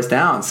have the first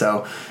down.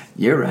 So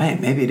you're right.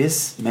 Maybe it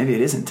is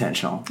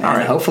intentional.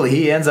 And hopefully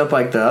he ends up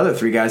like the other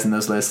 3 guys in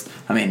those lists.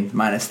 I mean,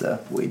 minus the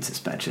weed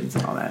suspensions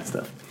and all that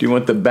stuff. Do you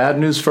want the bad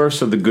news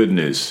first or the good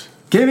news?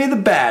 Give me the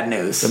bad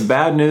news. The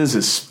bad news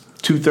is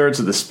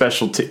 2/3 of the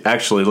special team.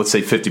 Actually, let's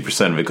say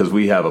 50% of it, because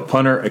we have a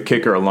punter, a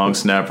kicker, a long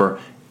snapper,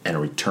 and a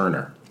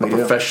returner. A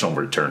professional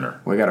returner.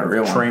 We got a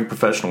real trained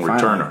professional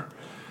returner.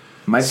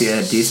 Might be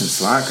a decent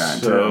slot guy,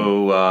 too.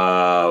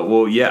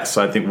 So, yes,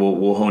 I think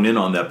we'll hone in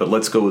on that. But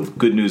let's go with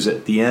good news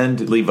at the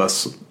end. Leave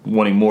us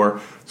wanting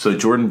more. So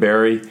Jordan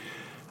Berry,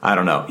 I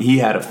don't know. He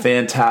had a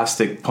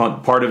fantastic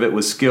punt. Part of it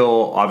was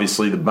skill.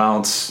 Obviously, the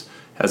bounce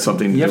has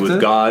something to do with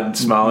God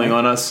smiling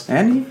on us.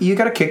 And you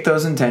got to kick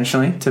those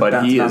intentionally to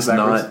bounce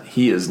backwards.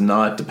 He is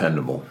not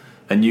dependable.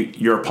 And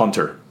you're a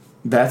punter.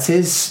 That's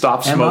his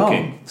Stop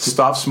smoking. MO.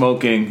 Stop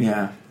smoking.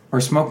 Yeah.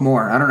 Or smoke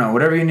more. I don't know.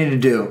 Whatever you need to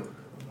do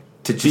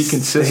to just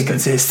be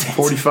consistent.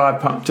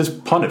 45 pounds.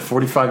 Just punt it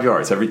 45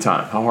 yards every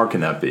time. How hard can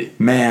that be?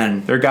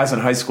 Man. There are guys in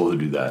high school who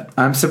do that.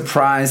 I'm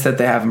surprised that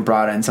they haven't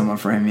brought in someone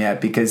for him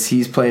yet because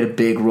he's played a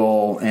big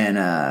role in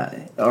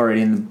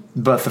already in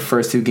both the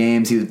first 2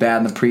 games. He was bad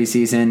in the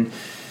preseason.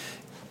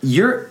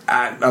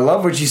 I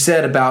love what you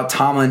said about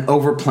Tomlin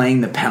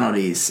overplaying the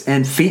penalties.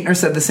 And Fichtner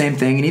said the same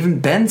thing, and even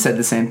Ben said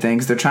the same thing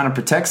because they're trying to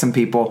protect some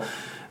people.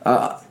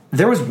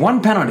 There was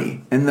one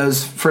penalty in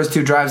those first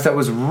 2 drives that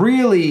was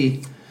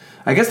really...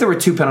 I guess there were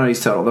 2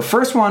 penalties total. The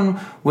first one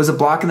was a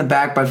block in the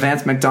back by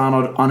Vance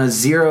McDonald on a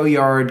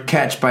 0-yard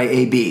catch by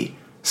AB.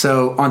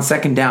 So on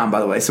 2nd down, by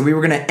the way. So we were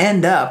going to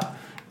end up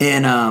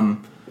in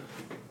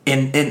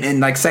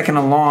like 2nd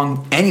and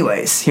long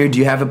anyways. Here, do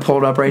you have it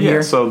pulled up here?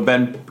 Yeah, so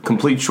Ben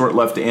complete short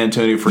left to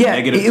Antonio for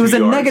negative 2 yards. It was a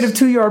negative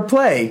 2-yard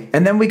play.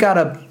 And then we got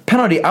a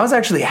penalty. I was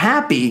actually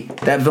happy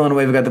that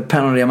Villanueva got the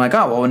penalty. I'm like,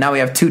 oh, well, now we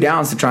have 2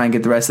 downs to try and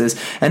get the rest of this.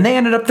 And they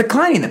ended up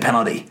declining the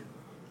penalty.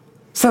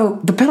 So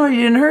the penalty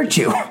didn't hurt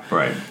you.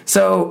 Right.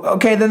 So,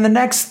 okay, then the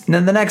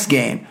next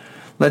game.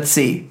 Let's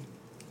see.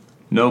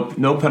 No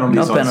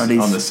penalties.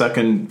 On the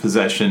second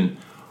possession.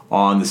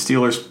 On the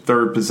Steelers'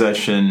 3rd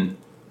possession,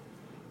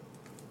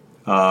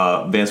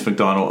 Vance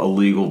McDonald,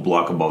 illegal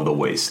block above the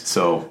waist.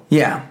 So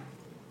yeah.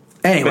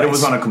 Anyways, but it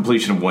was on a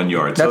completion of 1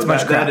 yard. That's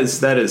much crap.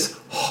 That is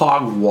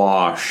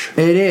hogwash.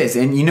 It is,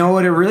 and you know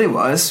what it really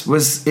was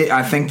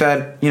I think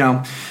that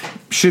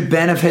should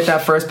Ben have hit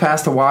that first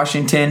pass to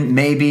Washington?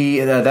 Maybe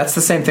that's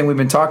the same thing we've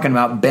been talking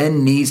about.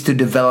 Ben needs to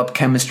develop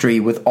chemistry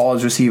with all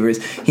his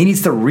receivers. He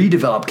needs to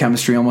redevelop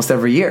chemistry almost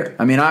every year.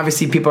 I mean,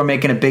 obviously, people are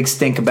making a big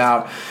stink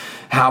about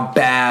how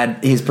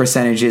bad his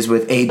percentage is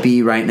with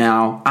AB right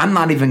now. I'm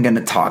not even going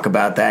to talk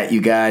about that, you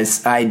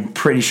guys. I'm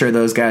pretty sure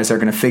those guys are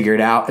going to figure it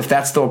out. If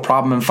that's still a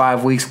problem in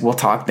 5 weeks, we'll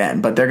talk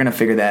then, but they're going to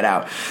figure that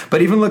out.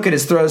 But even look at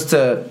his throws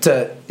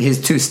to his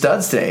two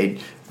studs today,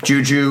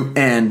 Juju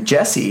and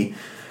Jesse.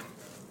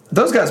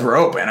 Those guys were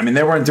open. I mean,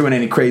 they weren't doing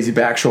any crazy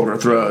back shoulder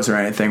throws or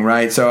anything,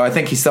 right? So I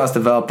think he still has to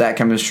develop that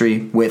chemistry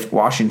with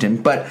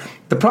Washington. But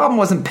the problem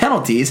wasn't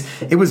penalties.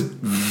 It was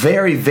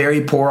very,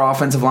 very poor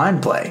offensive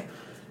line play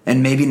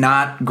and maybe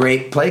not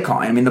great play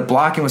calling. I mean, the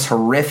blocking was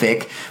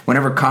horrific.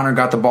 Whenever Connor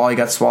got the ball, he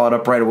got swallowed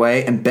up right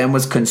away, and Ben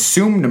was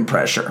consumed in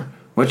pressure,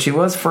 which he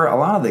was for a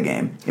lot of the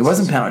game. It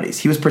wasn't penalties.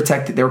 He was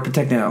protected. They were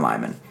protecting their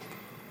linemen.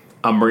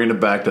 I'm bringing it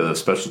back to the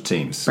special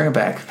teams. Bring it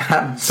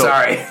back.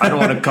 Sorry. I don't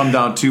want to come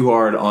down too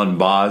hard on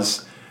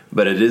Boz,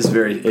 but it is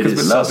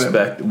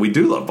suspect. We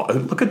do love Boz.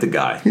 Look at the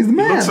guy. He's the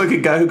man. He looks like a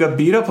guy who got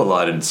beat up a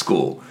lot in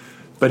school,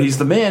 but he's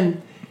the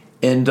man.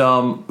 And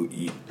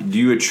do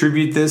you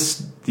attribute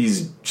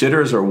these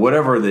jitters or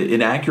whatever, the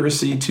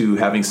inaccuracy, to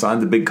having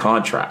signed the big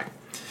contract?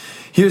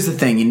 Here's the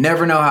thing. You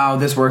never know how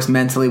this works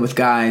mentally with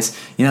guys.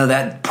 You know,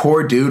 that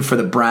poor dude for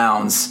the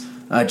Browns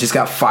just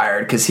got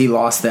fired because he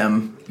lost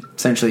them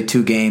essentially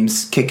 2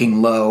 games,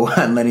 kicking low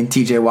and letting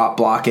T.J. Watt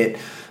block it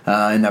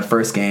in that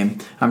first game.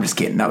 I'm just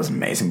kidding. That was an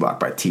amazing block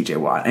by T.J.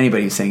 Watt.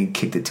 Anybody who's saying he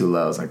kicked it too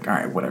low is like, all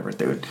right, whatever,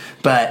 dude.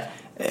 But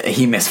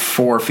he missed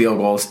 4 field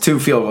goals, 2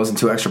 field goals and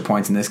 2 extra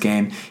points in this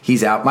game.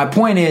 He's out. My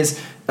point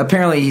is,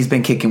 apparently he's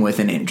been kicking with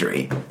an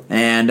injury.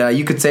 And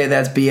you could say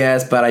that's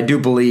BS, but I do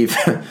believe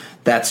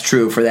that's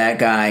true for that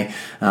guy.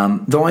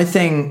 The only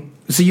thing,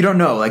 so you don't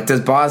know, like,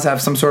 does Boz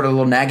have some sort of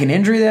little nagging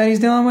injury that he's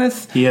dealing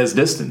with? He has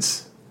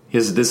distance.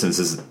 His distance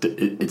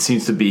it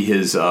seems to be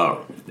his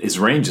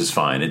range is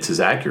fine. It's his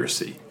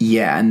accuracy.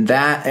 Yeah, and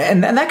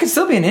that could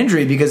still be an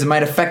injury because it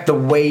might affect the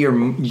way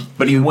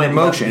you went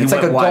motion. It's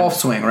like a golf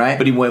swing, right?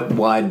 But he went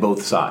wide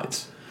both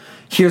sides.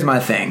 Here's my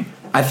thing.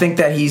 I think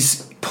that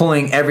he's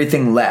pulling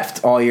everything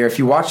left all year. If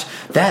you watch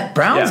that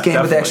Browns game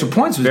with the extra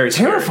points, it was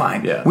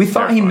terrifying. Yeah, we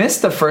thought he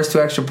missed the first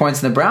 2 extra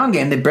points in the Brown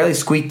game. They barely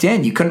squeaked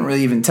in. You couldn't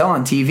really even tell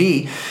on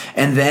TV.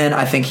 And then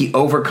I think he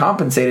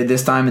overcompensated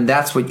this time, and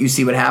that's what you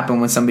see what happened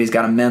when somebody's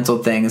got a mental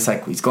thing. It's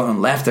like he's going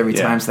left every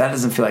time, so that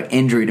doesn't feel like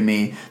injury to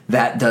me.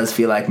 That does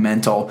feel like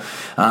mental.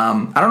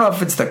 I don't know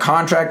if it's the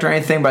contract or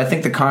anything, but I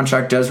think the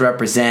contract does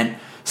represent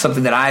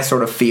something that I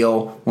sort of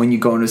feel when you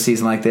go into a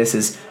season like this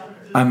is,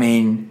 I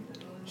mean,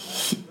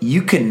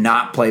 you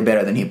cannot play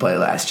better than he played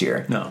last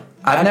year. No.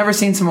 I've never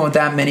seen someone with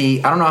that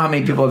many. I don't know how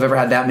many people have ever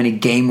had that many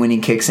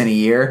game-winning kicks in a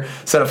year.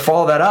 So to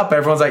follow that up,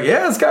 everyone's like,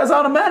 yeah, this guy's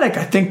automatic.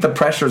 I think the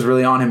pressure is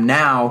really on him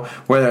now,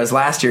 whereas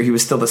last year he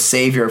was still the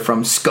savior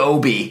from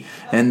Scobie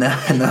and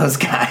those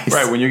guys.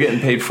 Right, when you're getting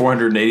paid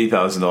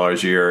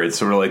 $480,000 a year, it's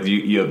sort of like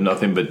you have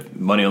nothing but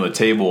money on the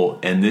table,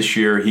 and this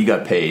year he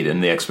got paid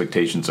and the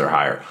expectations are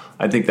higher.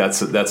 I think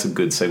that's a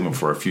good segment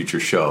for a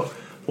future show.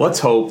 Let's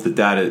hope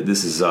that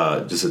this is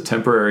just a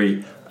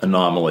temporary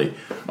anomaly.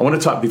 I want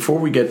to talk, before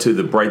we get to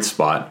the bright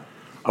spot,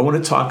 I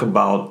want to talk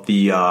about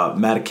the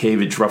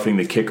Matakevich roughing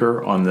the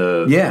kicker on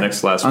the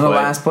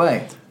last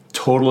play.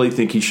 Totally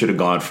think he should have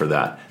gone for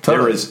that.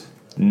 Totally. There is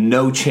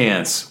no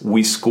chance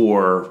we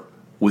score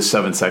with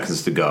 7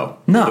 seconds to go.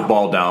 No. The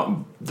ball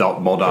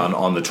down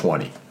on the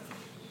 20.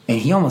 And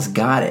he almost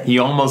got it. He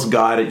almost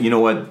got it. You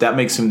know what? That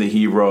makes him the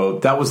hero.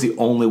 That was the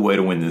only way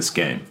to win this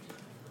game.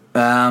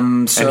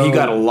 And he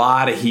got a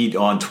lot of heat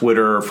on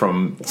Twitter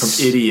from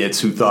idiots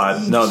who thought,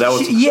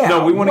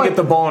 we want to get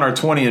the ball on our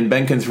 20 and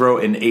Ben can throw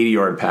an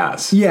 80-yard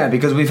pass. Yeah,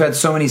 because we've had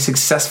so many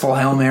successful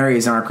Hail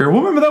Marys in our career.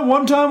 Well, remember that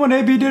one time when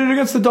AB did it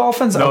against the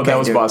Dolphins? No, that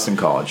was Boston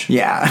College.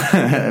 Yeah,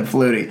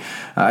 Flutie.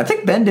 I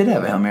think Ben did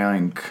have a Hail Mary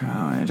in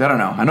college. I don't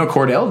know. I know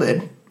Cordell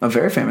did. A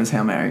very famous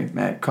Hail Mary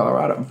at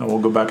Colorado. We'll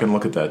go back and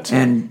look at that, too.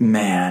 And,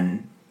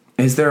 man,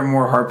 is there a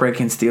more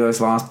heartbreaking Steelers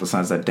loss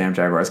besides that damn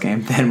Jaguars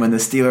game than when the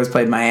Steelers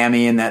played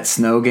Miami in that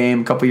snow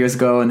game a couple years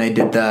ago and they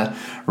did the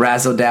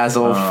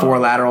razzle-dazzle 4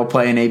 lateral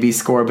play and AB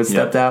scored but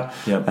stepped out?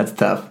 Yep. That's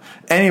tough.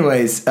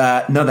 Anyways,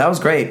 no, that was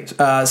great.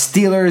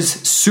 Steelers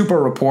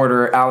super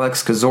reporter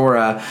Alex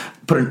Kozora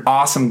put an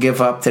awesome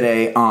GIF up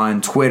today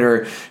on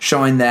Twitter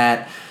showing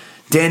that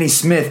Danny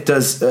Smith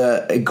does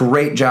a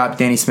great job.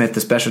 Danny Smith, the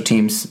special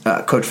teams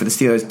coach for the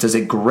Steelers, does a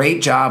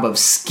great job of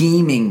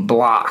scheming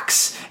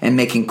blocks and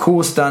making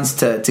cool stunts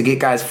to get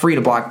guys free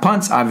to block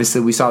punts. Obviously,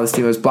 we saw the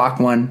Steelers block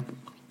one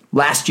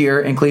last year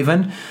in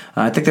Cleveland.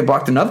 I think they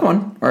blocked another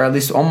one, or at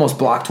least almost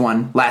blocked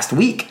one last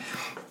week.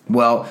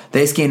 Well,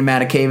 they schemed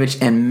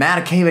Matakevich, and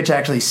Matakevich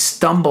actually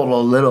stumbled a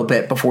little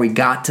bit before he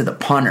got to the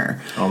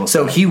punter.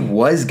 So he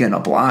was going to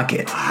block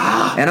it.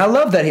 And I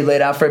love that he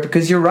laid out for it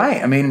because you're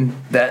right. I mean,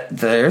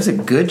 there's a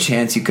good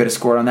chance you could have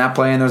scored on that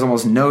play, and there's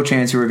almost no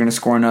chance you were going to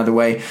score another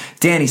way.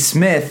 Danny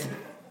Smith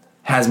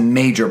has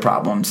major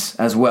problems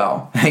as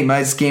well. He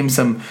might scheme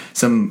some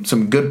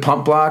good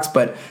pump blocks,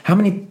 but how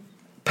many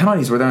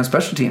penalties were there on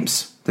special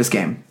teams this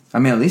game? I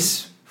mean, at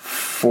least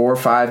 4 or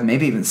 5,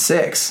 maybe even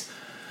 6.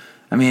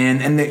 I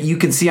mean, and you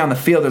can see on the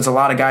field there's a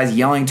lot of guys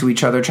yelling to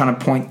each other, trying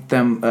to point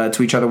them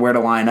to each other where to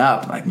line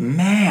up. Like,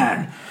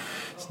 man,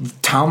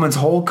 Talman's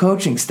whole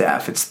coaching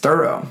staff. It's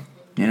thorough.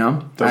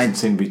 Doesn't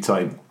seem to be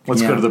tight.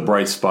 Let's go to the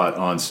bright spot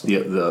on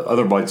the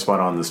other bright spot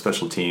on the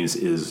special teams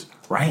is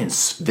Ryan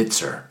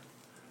Switzer.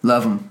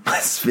 Love him,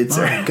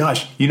 Switzer. Oh my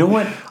gosh, you know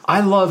what?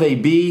 I love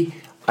AB.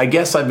 I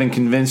guess I've been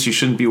convinced you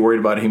shouldn't be worried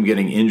about him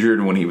getting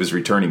injured when he was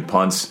returning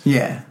punts.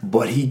 Yeah,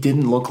 but he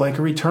didn't look like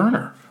a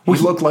returner. He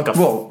looked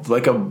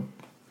like a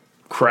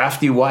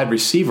crafty wide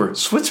receiver.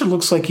 Switzer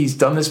looks like he's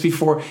done this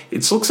before.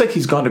 It looks like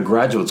he's gone to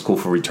graduate school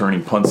for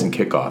returning punts and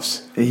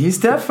kickoffs. He's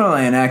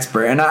definitely an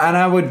expert, and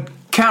I would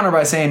counter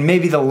by saying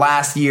maybe the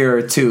last year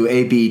or two,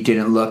 AB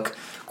didn't look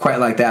quite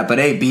like that, but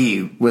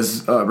AB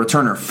was a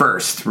returner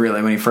first,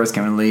 really, when he first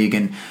came in the league,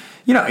 and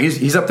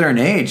he's up there in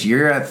age.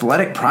 Your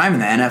athletic prime in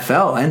the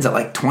NFL ends at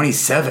like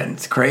 27.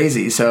 It's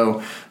crazy.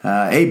 So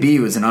AB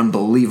was an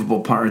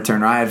unbelievable punt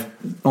returner. I've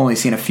only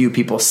seen a few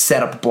people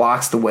set up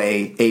blocks the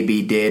way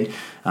AB did.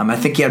 I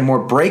think he had more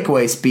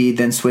breakaway speed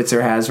than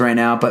Switzer has right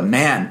now, but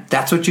man,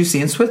 that's what you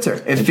see in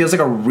Switzer. It feels like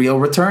a real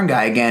return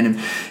guy again, and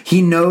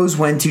he knows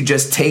when to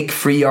just take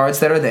free yards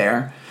that are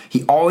there.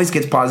 He always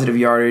gets positive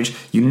yardage.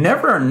 You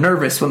never are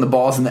nervous when the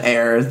ball's in the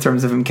air in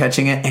terms of him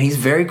catching it, and he's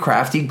very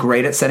crafty,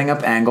 great at setting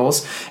up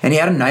angles, and he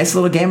had a nice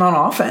little game on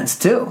offense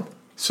too.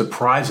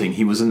 Surprising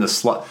he was in the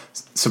slot.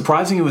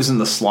 Surprising he was in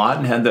the slot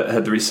and had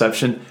the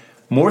reception.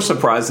 More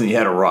surprising he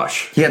had a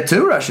rush. He had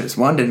 2 rushes.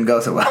 One didn't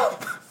go so well.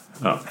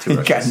 Oh, 2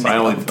 rushes.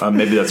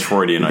 Maybe that's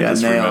Freudian. I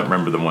just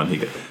remember the one he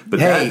got. But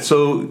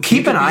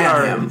keep an eye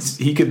on him.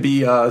 He could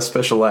be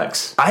Special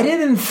X. I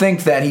didn't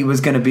think that he was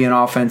going to be an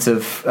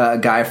offensive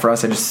guy for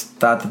us. I just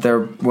thought that there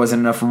wasn't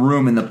enough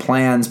room in the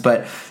plans.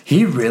 But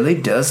he really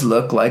does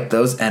look like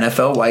those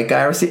NFL white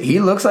guy receivers.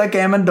 He looks like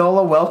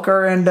Amendola,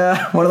 Welker, and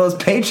one of those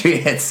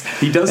Patriots.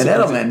 He does. And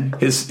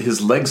Edelman.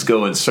 His legs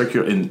go in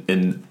circular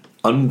in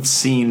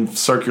unseen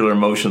circular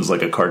motions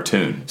like a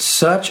cartoon.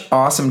 Such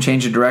awesome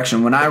change of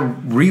direction. When I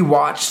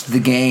rewatched the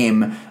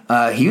game,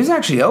 he was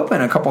actually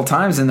open a couple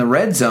times in the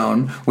red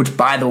zone, which,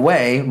 by the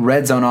way,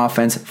 red zone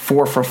offense,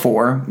 4 for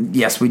 4.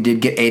 Yes, we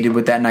did get aided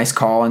with that nice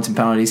call and some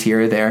penalties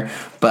here or there,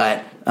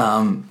 but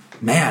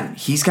man,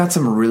 he's got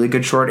some really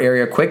good short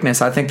area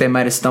quickness. I think they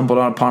might have stumbled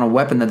upon a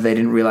weapon that they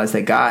didn't realize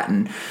they got,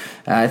 and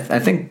I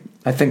think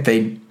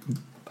they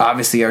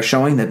obviously are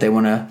showing that they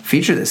want to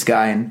feature this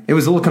guy. And it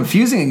was a little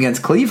confusing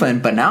against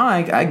Cleveland, but now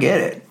I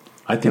get it.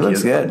 I think he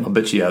looks good. I'll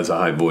bet he has a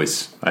high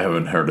voice. I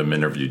haven't heard him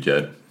interviewed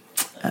yet.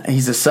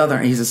 He's a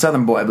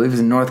southern boy. I believe he's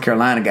a North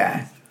Carolina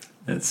guy.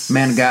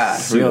 Man of God,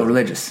 real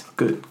religious.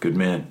 Good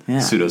man.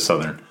 Yeah.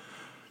 Pseudo-Southern.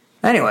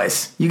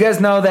 Anyways, you guys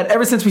know that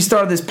ever since we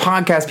started this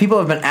podcast, people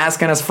have been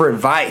asking us for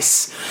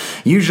advice.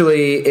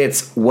 Usually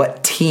it's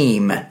what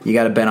team you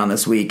got to bet on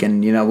this week.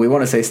 And, we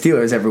want to say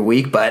Steelers every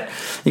week, but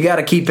you got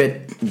to keep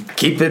it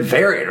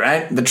varied,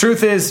 right? The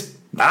truth is,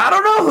 I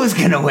don't know who's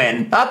going to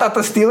win. I thought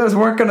the Steelers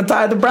weren't going to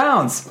tie the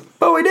Browns,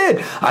 but we did.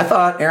 I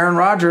thought Aaron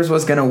Rodgers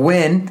was going to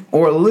win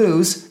or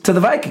lose to the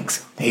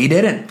Vikings. He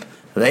didn't.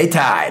 They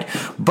tied.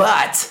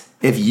 But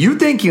if you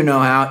think you know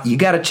how, you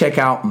got to check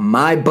out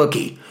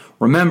MyBookie.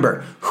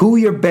 Remember, who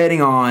you're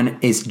betting on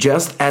is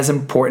just as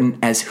important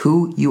as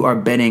who you are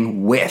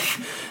betting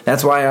with.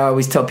 That's why I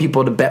always tell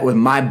people to bet with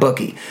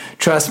MyBookie.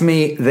 Trust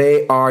me,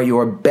 they are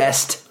your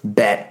best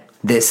bet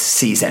this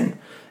season.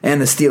 And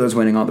the Steelers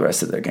winning all the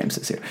rest of their games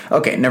this year.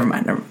 Okay, never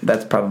mind.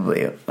 That's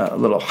probably a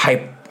little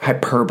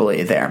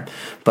hyperbole there.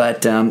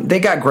 But they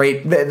got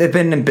great. They've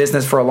been in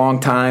business for a long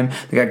time.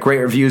 They got great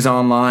reviews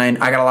online.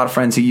 I got a lot of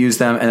friends who use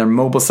them, and their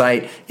mobile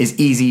site is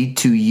easy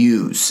to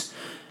use.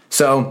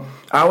 So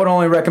I would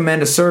only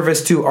recommend a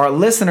service to our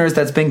listeners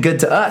that's been good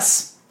to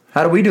us.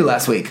 How did we do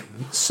last week?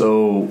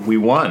 So we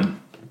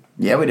won.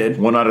 Yeah, we did.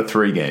 1 out of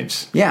 3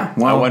 games. Yeah.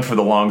 I went for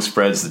the long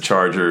spreads, the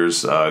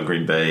Chargers,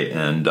 Green Bay,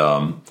 and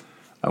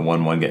I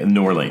won 1 game.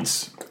 New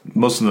Orleans.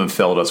 Most of them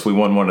failed us. We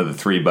won 1 of the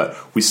 3, but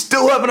we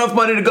still have enough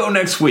money to go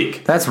next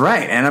week. That's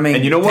right.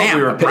 And you know what?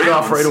 We were paid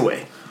off right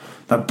away.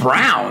 The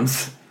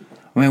Browns?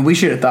 We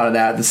should have thought of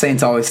that. The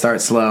Saints always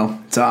start slow.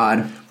 It's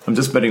odd. I'm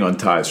just betting on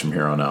ties from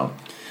here on out.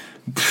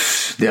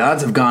 The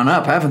odds have gone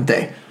up, haven't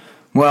they?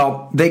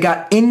 Well, they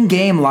got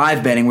in-game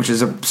live betting, which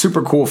is a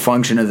super cool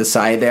function of the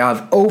site. They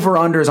have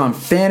over-unders on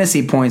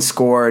fantasy points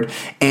scored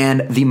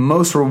and the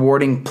most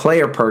rewarding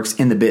player perks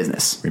in the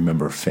business.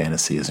 Remember,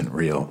 fantasy isn't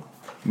real.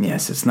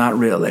 Yes, it's not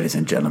real, ladies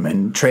and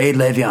gentlemen. Trade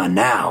Le'Veon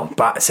now.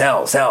 Buy,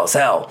 sell.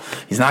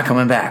 He's not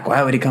coming back.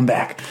 Why would he come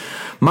back?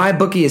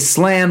 MyBookie is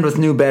slammed with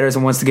new bettors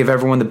and wants to give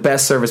everyone the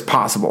best service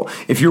possible.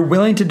 If you're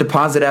willing to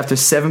deposit after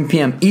 7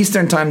 p.m.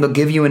 Eastern Time, they'll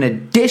give you an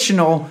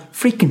additional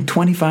freaking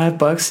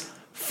 $25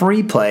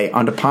 free play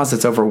on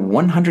deposits over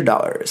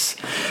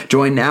 $100.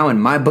 Join now and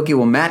MyBookie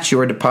will match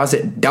your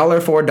deposit dollar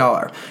for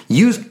dollar.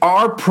 Use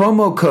our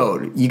promo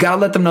code. You got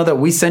to let them know that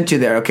we sent you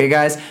there, okay,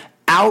 guys?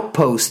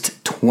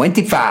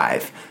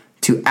 Outpost25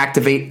 to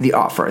activate the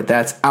offer.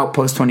 That's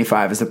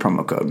Outpost25 is the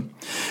promo code.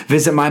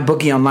 Visit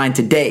MyBookie online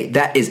today.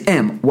 That is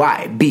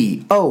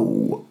MyBookie.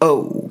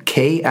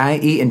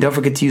 And don't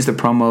forget to use the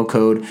promo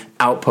code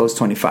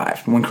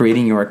Outpost25 when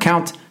creating your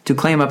account to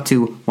claim up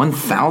to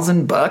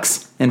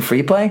 $1,000 in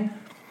free play.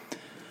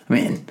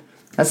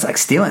 That's like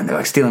stealing. They're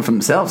like stealing from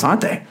themselves,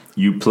 aren't they?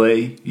 You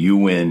play, you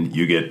win,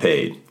 you get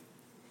paid.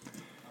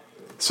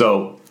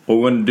 So what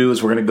we're going to do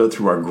is we're going to go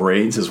through our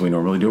grades as we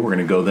normally do. We're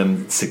going to go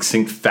them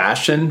succinct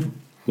fashion,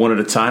 one at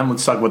a time.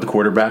 Let's talk about the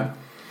quarterback.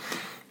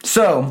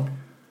 So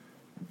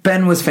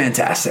Ben was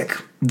fantastic.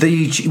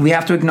 We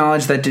have to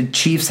acknowledge that the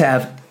Chiefs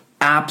have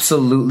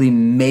absolutely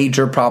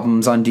major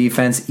problems on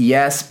defense.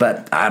 Yes,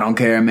 but I don't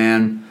care,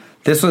 man.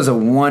 This was a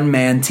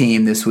one-man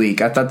team this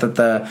week. I thought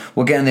that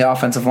we'll get in the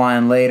offensive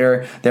line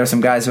later. There were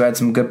some guys who had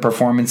some good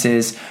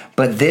performances.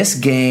 But this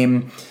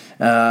game,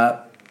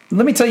 let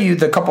me tell you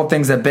the couple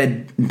things that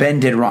Ben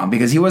did wrong,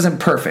 because he wasn't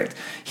perfect.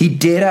 He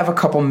did have a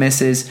couple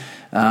misses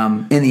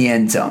in the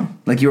end zone,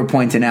 like you were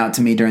pointing out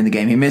to me during the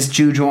game. He missed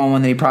Juju on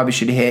one that he probably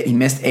should have hit. He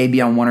missed AB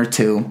on one or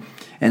two.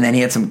 And then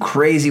he had some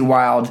crazy,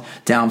 wild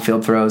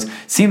downfield throws.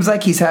 Seems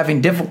like he's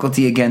having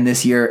difficulty again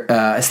this year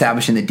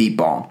establishing the deep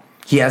ball.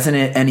 He hasn't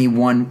hit any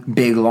one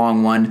big,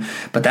 long one,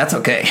 but that's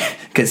okay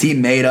because he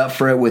made up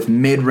for it with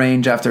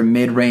mid-range after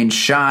mid-range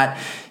shot.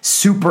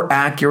 Super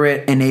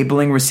accurate,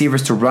 enabling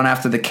receivers to run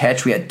after the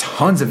catch. We had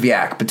tons of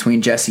yak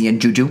between Jesse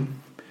and Juju,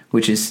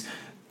 which is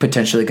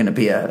potentially going to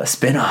be a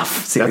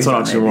spin-off series.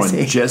 That's an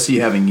oxymoron. Jesse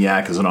having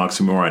yak is an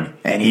oxymoron.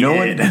 And you know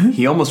what?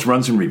 He almost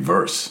runs in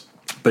reverse.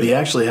 But he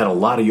actually had a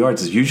lot of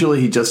yards. Usually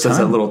he just does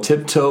that little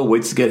tiptoe,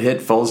 waits to get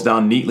hit, falls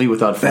down neatly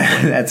without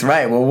fumbling. That's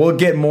right. Well, we'll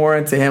get more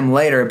into him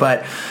later.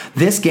 But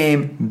this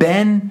game,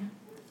 Ben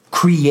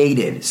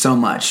created so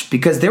much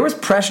because there was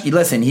pressure.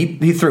 Listen,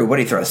 he threw, what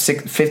did he throw,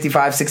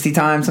 55, 60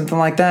 times, something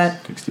like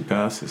that? 60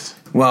 passes.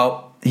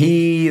 Well,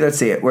 let's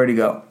see it. Where'd he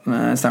go?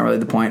 That's not really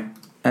the point.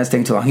 That's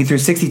taking too long. He threw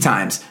 60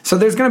 times. So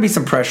there's going to be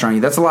some pressure on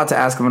you. That's a lot to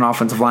ask of an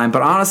offensive line.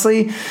 But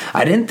honestly,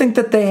 I didn't think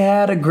that they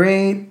had a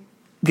great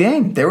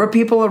game. There were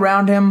people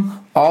around him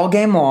all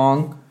game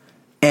long,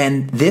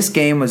 and this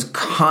game was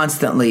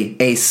constantly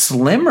a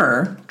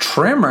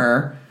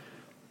trimmer,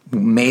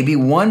 maybe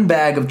one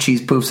bag of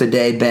cheese poofs a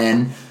day,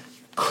 Ben,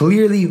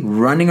 clearly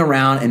running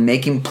around and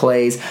making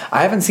plays.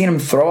 I haven't seen him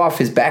throw off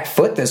his back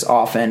foot this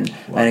often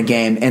in a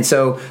game, and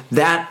so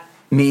that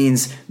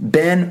means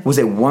Ben was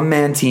a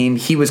one-man team.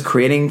 He was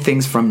creating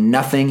things from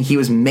nothing. He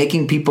was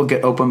making people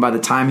get open by the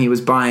time he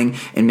was buying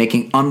and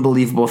making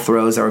unbelievable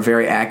throws that were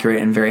very accurate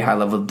and very high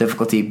level of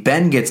difficulty.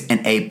 Ben gets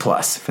an A+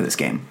 for this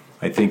game.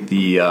 I think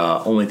the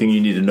only thing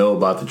you need to know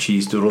about the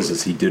Cheese Doodles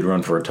is he did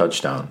run for a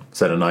touchdown. Is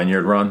that a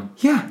 9-yard run?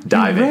 Yeah.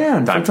 Diving. He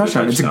ran for a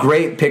touchdown. It's a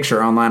great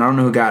picture online. I don't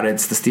know who got it.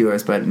 It's the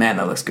Steelers, but man,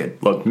 that looks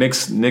good. Look,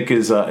 Nick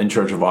is in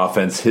charge of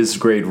offense. His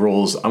grade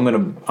rules, I'm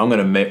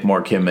gonna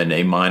mark him an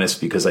A-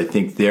 because I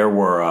think there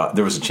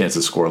was a chance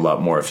to score a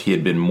lot more if he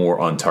had been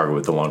more on target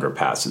with the longer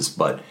passes,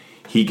 but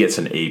he gets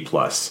an A+.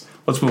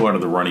 Let's move on to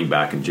the running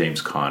back and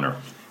James Conner.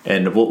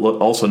 And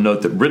we'll also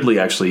note that Ridley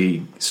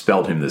actually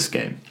spelled him this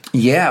game.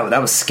 Yeah, that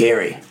was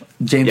scary.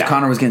 James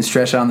Conner was getting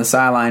stretched out on the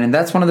sideline, and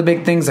that's one of the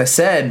big things I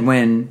said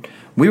when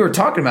we were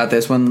talking about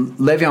this. When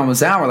Le'Veon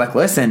was out, we're like,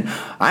 listen,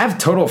 I have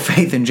total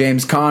faith in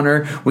James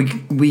Conner.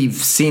 We've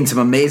seen some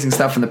amazing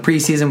stuff in the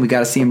preseason. We got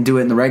to see him do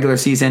it in the regular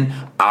season.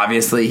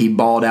 Obviously, he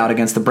balled out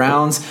against the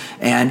Browns,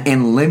 and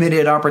in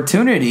limited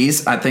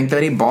opportunities, I think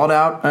that he balled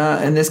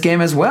out in this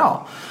game as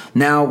well.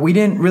 Now, we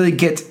didn't really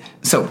get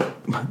 – so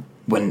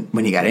when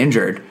he got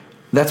injured –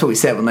 that's what we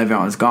said when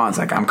Le'Veon was gone. It's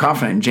like, I'm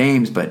confident in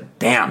James, but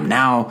damn,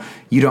 now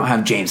you don't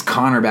have James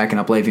Conner backing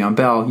up Le'Veon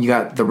Bell. You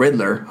got the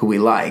Riddler, who we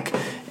like,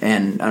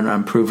 and an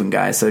unproven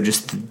guy. So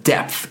just the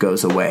depth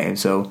goes away.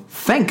 So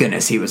thank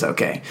goodness he was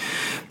okay.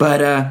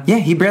 But,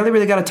 he barely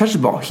really got to touch the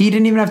ball. He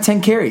didn't even have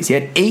 10 carries. He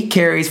had 8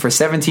 carries for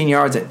 17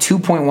 yards at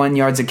 2.1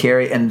 yards a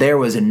carry, and there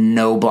was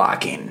no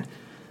blocking.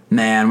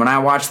 Man, when I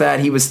watched that,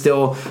 he was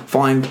still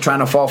trying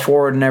to fall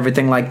forward and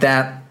everything like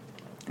that.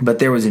 But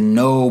there was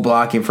no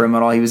blocking for him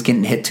at all. He was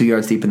getting hit 2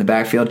 yards deep in the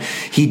backfield.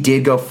 He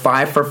did go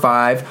 5 for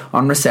 5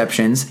 on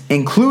receptions,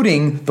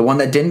 including the one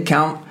that didn't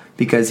count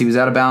because he was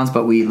out of bounds,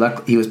 but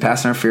he was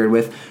pass interfered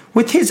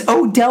with his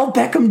Odell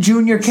Beckham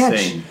Jr.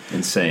 catch.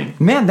 Insane.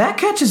 Man, that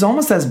catch is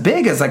almost as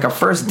big as like a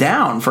first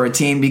down for a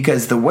team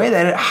because the way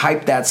that it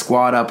hyped that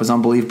squad up is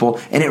unbelievable,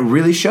 and it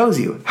really shows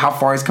you how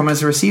far he's come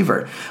as a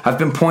receiver. I've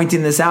been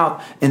pointing this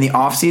out in the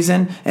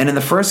offseason, and in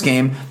the first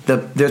game,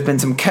 there's been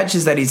some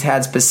catches that he's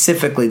had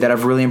specifically that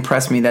have really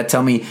impressed me that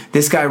tell me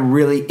this guy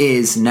really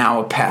is now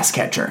a pass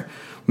catcher.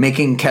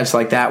 Making a catch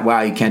like that,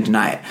 wow, you can't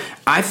deny it.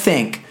 I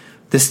think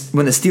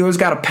when the Steelers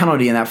got a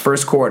penalty in that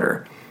first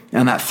quarter,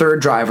 on that third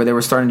drive where they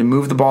were starting to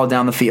move the ball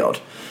down the field.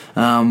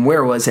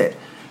 Where was it?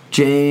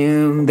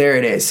 There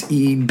it is.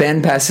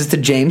 Ben passes to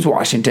James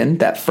Washington,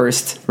 that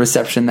first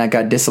reception that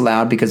got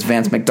disallowed because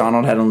Vance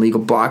McDonald had an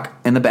illegal block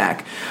in the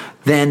back.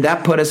 Then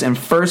that put us in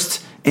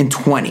 1st and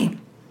 20. And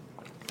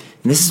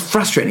this is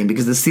frustrating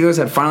because the Steelers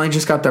had finally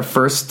just got their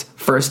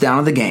first down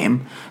of the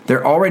game.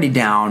 They're already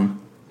down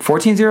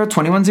 14-0,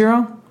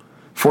 21-0,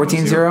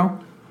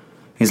 14-0.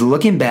 He's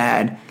looking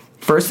bad.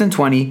 1st and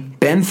 20.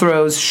 Ben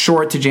throws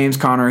short to James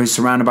Conner, who's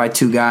surrounded by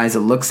 2 guys. It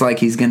looks like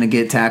he's going to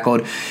get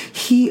tackled.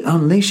 He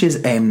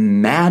unleashes a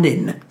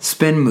Madden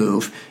spin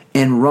move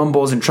and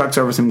rumbles and trucks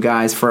over some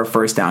guys for a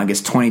first down,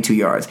 gets 22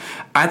 yards.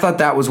 I thought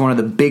that was one of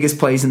the biggest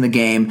plays in the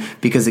game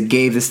because it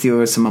gave the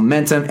Steelers some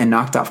momentum and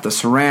knocked off the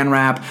Saran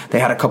wrap. They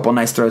had a couple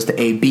nice throws to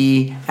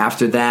AB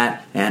after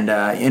that, and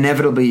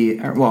inevitably,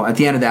 at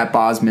the end of that,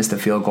 Boz missed a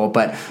field goal.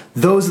 But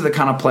those are the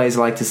kind of plays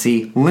I like to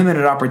see.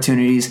 Limited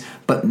opportunities,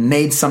 but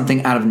made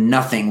something out of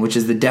nothing, which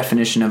is the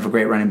definition of a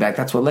great running back.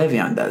 That's what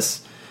Le'Veon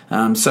does.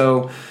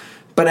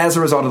 But as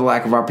a result of the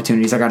lack of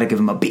opportunities, I got to give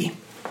him a B.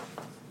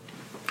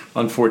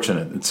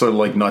 Unfortunate. It's sort of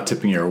like not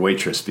tipping your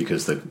waitress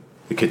because the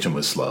kitchen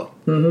was slow.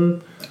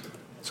 Mm-hmm.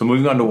 So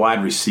moving on to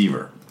wide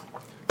receiver.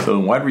 So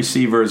in wide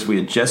receivers, we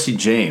had Jesse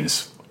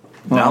James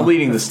now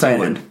leading the tight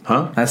end.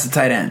 Huh? That's the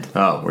tight end.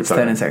 Oh, we're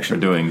tight end section.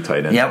 We're doing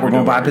tight end. Yeah, we're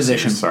going by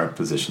position. Sorry,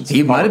 positions.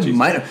 He might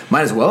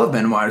as well have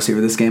been wide receiver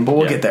this game, but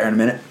we'll get there in a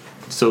minute.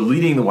 So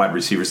leading the wide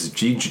receivers is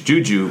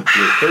Juju with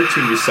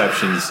 13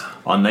 receptions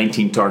on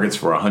 19 targets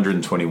for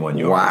 121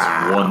 yards.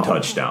 Wow. 1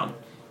 touchdown.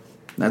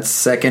 That's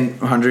second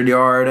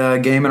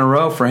 100-yard game in a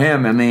row for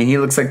him. I mean, he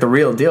looks like the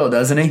real deal,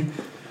 doesn't he?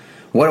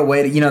 What a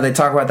way to, they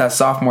talk about that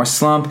sophomore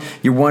slump.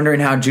 You're wondering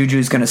how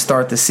Juju's going to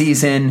start the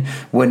season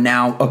when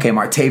now,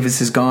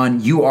 Martavis is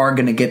gone. You are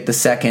going to get the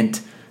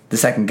second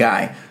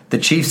guy. The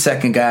Chiefs'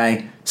 second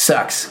guy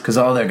sucks because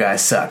all their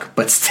guys suck.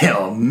 But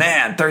still,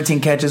 man, 13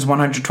 catches,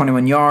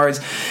 121 yards.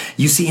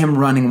 You see him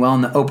running well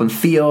in the open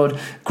field.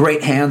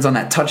 Great hands on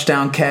that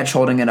touchdown catch,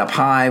 holding it up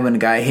high when the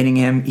guy hitting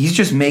him. He's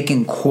just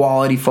making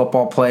quality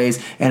football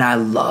plays, and I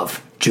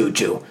love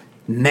Juju.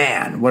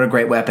 Man, what a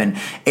great weapon.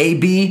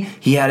 AB,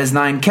 he had his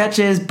 9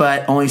 catches,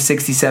 but only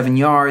 67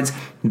 yards.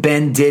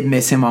 Ben did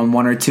miss him on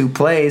 1 or 2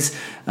 plays.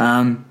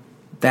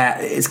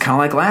 That is kind of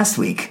like last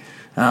week.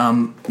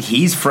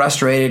 He's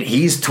frustrated.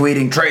 He's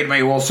tweeting, "Trade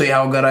me, we'll see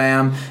how good I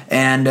am."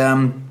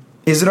 And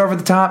is it over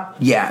the top?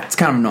 Yeah, it's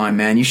kind of annoying,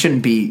 man. You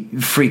shouldn't be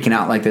freaking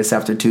out like this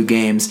after 2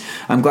 games.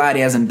 I'm glad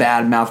he hasn't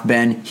bad-mouthed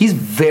Ben. He's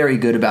very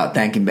good about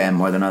thanking Ben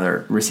more than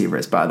other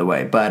receivers, by the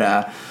way.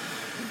 But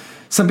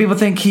some people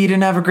think he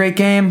didn't have a great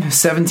game.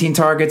 17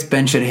 targets.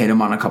 Ben should hit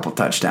him on a couple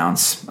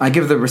touchdowns. I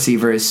give the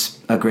receivers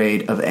a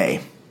grade of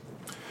A.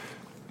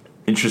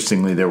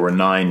 Interestingly, there were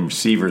 9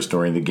 receivers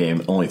during the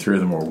game. Only 3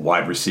 of them were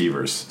wide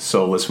receivers.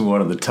 So let's move on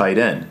to the tight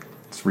end.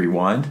 Let's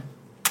rewind.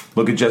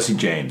 Look at Jesse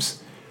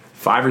James.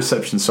 5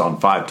 receptions on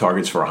 5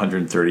 targets for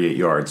 138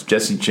 yards.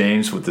 Jesse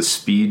James with the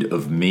speed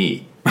of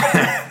me.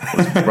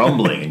 Was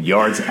rumbling in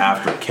yards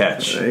after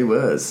catch. He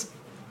was.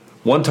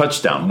 1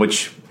 touchdown,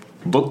 which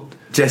looked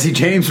Jesse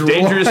James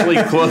dangerously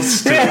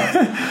close to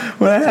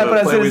when that happened,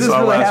 I said, is this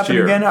really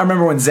happening again? I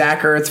remember when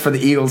Zach Ertz for the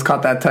Eagles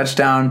caught that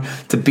touchdown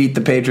to beat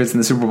the Patriots in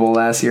the Super Bowl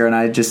last year, and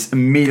I just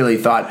immediately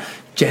thought,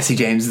 Jesse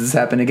James, does this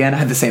happen again? I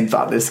had the same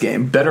thought this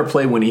game. Better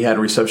play when he had a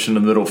reception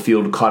in the middle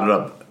field, caught it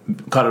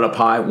up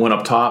high, went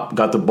up top,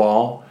 got the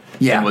ball.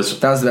 Yeah, that was the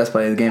best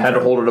play of the game. Had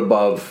to hold it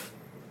above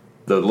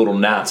the little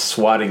gnats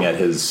swatting at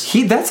his.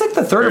 That's like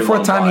the 3rd or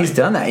 4th time he's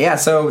done that. Yeah,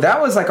 so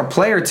that was like a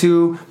play or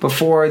 2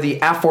 before the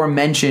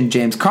aforementioned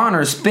James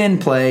Conner spin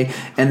play,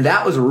 and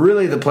that was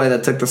really the play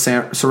that took the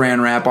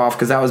Saran wrap off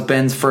because that was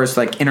Ben's first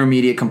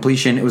intermediate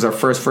completion. It was our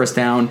first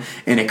down,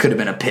 and it could have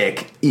been a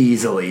pick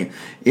easily.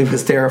 It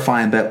was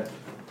terrifying, but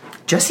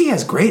Jesse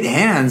has great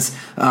hands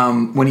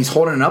when he's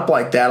holding it up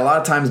like that. A lot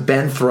of times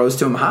Ben throws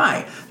to him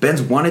high.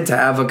 Ben's wanted to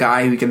have a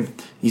guy who can.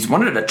 He's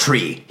wanted a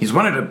tree. He's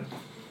wanted a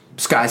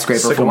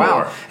skyscraper for a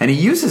while, and he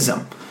uses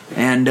them.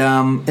 And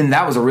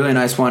that was a really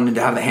nice one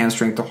to have the hand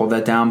strength to hold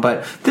that down.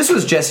 But this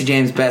was Jesse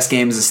James' best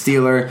game as a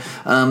Steeler.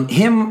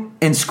 Him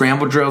in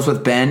scramble drills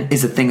with Ben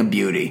is a thing of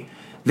beauty.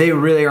 They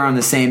really are on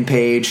the same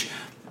page.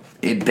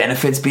 It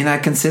benefits being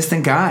that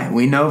consistent guy.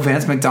 We know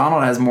Vance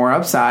McDonald has more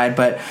upside,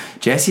 but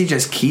Jesse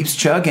just keeps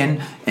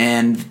chugging.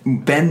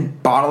 And Ben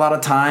bought a lot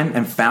of time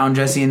and found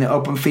Jesse in the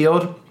open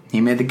field. He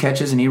made the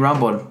catches and he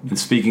rumbled. And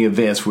speaking of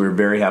Vance, we were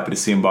very happy to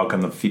see him back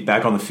on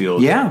the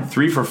field. Yeah,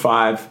 3 for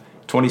 5,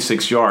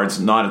 26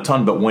 yards, not a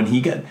ton, but when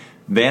he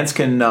Vance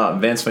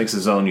makes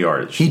his own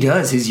yardage. He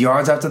does. His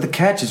yards after the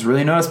catch is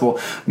really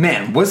noticeable.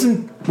 Man, was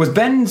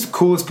Ben's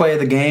coolest play of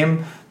the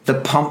game the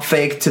pump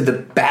fake to the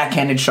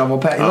backhanded shovel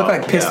pass? He looked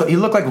like pistol. Yeah. He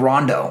looked like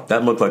Rondo.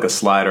 That looked like a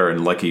slider,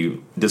 and like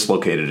he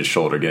dislocated his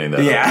shoulder getting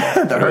that.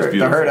 Yeah, the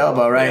hurt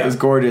elbow, right? Yeah. It was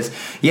gorgeous.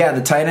 Yeah,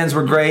 the tight ends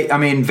were great. I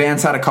mean,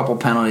 Vance had a couple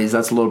penalties.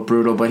 That's a little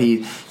brutal, but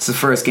it's his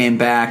first game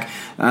back.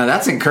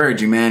 That's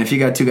encouraging, man. If you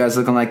got 2 guys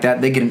looking like that,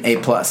 they get an A+.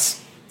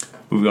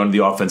 Moving on to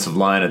the offensive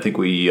line, I think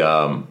we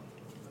kind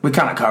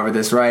of covered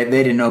this, right?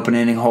 They didn't open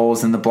any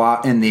holes in the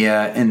block in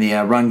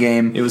the run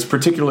game. It was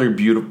particularly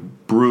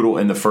brutal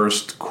in the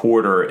first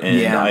quarter,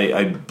 and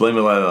I blame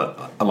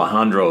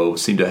Alejandro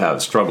seemed to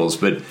have struggles,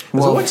 but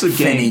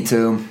Finney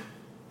too.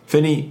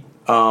 Finney,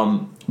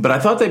 but I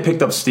thought they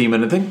picked up steam,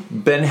 and I think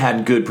Ben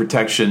had good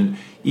protection,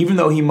 even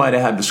though he might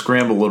have had to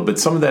scramble a little bit.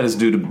 Some of that is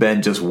due to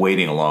Ben just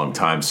waiting a long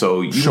time, so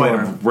you might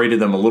have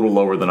rated them a little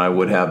lower than I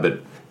would have,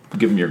 but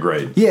give him your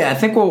grade. Yeah, I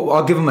think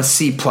I'll give him a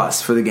C+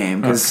 for the game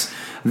because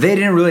they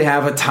didn't really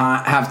have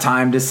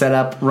time to set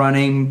up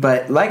running.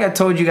 But like I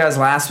told you guys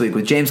last week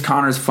with James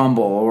Conner's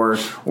fumble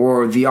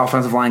or the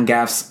offensive line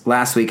gaffes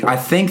last week, I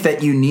think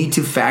that you need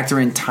to factor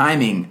in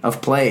timing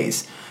of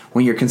plays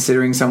when you're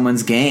considering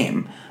someone's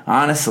game.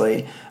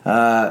 Honestly,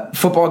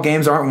 football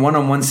games aren't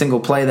one-on-one single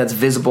play that's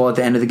visible at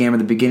the end of the game or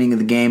the beginning of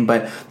the game,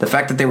 but the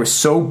fact that they were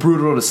so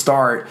brutal to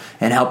start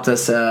and helped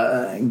us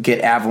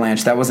get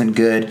avalanched, that wasn't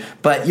good.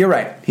 But you're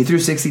right. He threw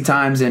 60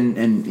 times,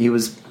 and he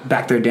was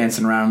back there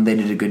dancing around, and they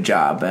did a good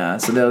job.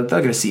 So they'll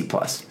get a C+.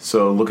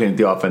 So looking at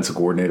the offensive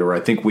coordinator, I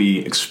think we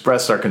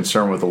expressed our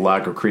concern with the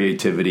lack of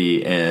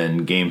creativity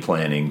and game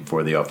planning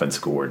for the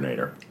offensive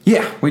coordinator.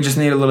 Yeah, we just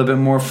need a little bit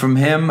more from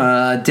him.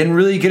 Didn't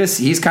really get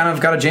he's kind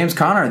of got a James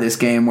Conner this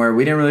game where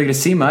we didn't really get to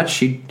see much.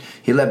 He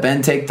let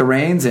Ben take the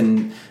reins,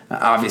 and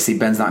obviously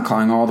Ben's not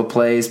calling all the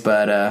plays,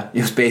 but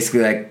it was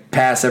basically like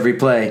pass every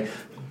play.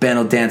 Ben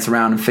will dance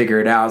around and figure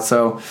it out.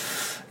 So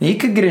he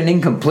could get an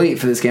incomplete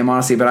for this game,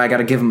 honestly, but I got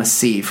to give him a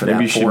C for that.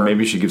 Maybe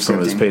you should give some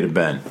of his pay to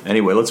Ben.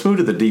 Anyway, let's move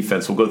to the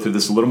defense. We'll go through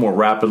this a little more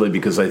rapidly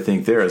because I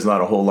think there is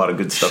not a whole lot of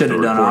good stuff to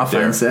report there. Should have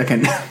done offense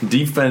second.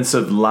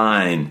 Defensive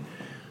line.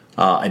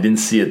 I didn't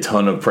see a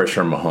ton of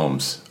pressure on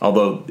Mahomes,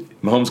 although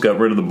Mahomes got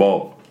rid of the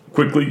ball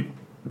quickly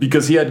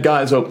because he had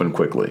guys open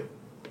quickly.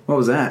 What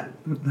was that?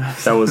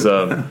 That was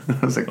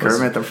was it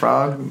Kermit the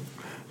Frog?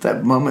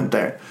 That moment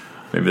there.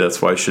 Maybe that's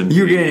why I shouldn't.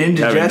 You're getting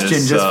indigestion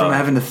just from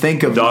having to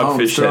think of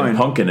Dogfish Head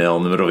Pumpkin Ale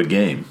in the middle of a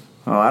game.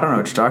 Oh, I don't know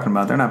what you're talking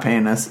about. They're not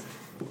paying us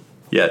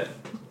yet.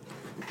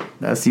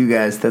 That's you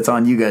guys. That's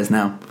on you guys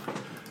now.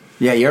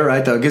 Yeah, you're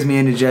right though. It gives me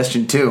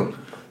indigestion too.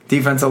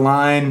 Defensive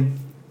line,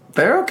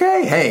 they're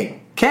okay. Hey.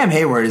 Cam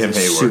Hayward is a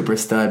super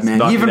stud, man.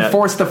 He even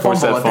forced the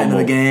fumble at the end of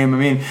the game. I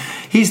mean,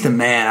 he's the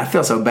man. I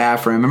feel so bad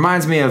for him. It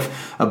reminds me of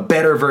a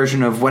better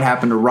version of what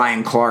happened to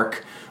Ryan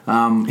Clark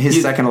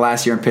his second to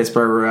last year in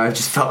Pittsburgh, where I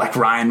just felt like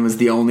Ryan was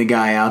the only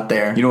guy out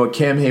there. You know what?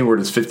 Cam Hayward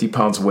is 50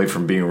 pounds away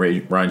from being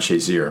Ryan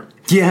Shazier.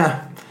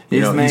 Yeah.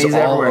 He's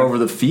all over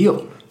the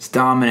field. He's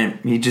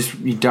dominant.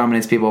 He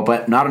dominates people,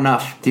 but not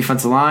enough.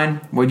 Defensive line,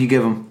 what'd you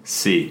give him?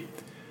 C.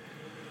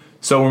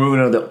 So we're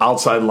moving to the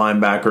outside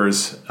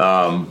linebackers.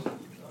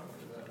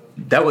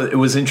 It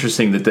was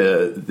interesting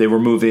that they were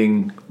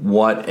moving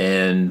Watt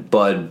and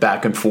Bud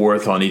back and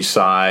forth on each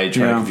side,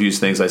 trying to confuse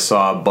things. I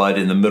saw Bud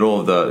in the middle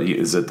of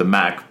the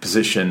Mac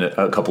position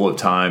a couple of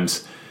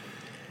times.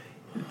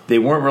 They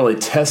weren't really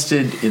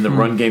tested in the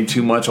run game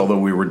too much, although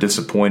we were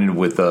disappointed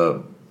with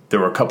there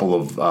were a couple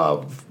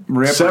of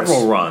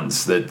several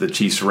runs that the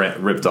Chiefs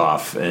ripped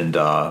off, and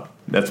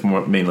that's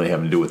mainly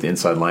having to do with the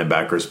inside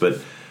linebackers. But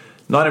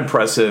not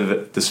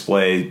impressive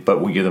display,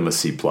 but we give them a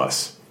C+.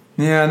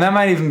 Yeah, and that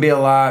might even be a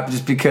lot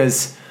just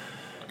because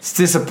it's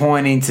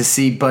disappointing to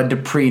see Bud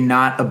Dupree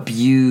not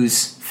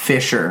abuse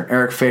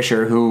Eric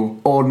Fisher, who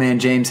old man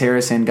James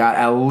Harrison got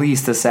at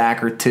least a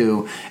sack or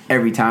two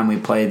every time we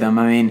played them.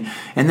 I mean,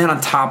 and then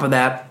on top of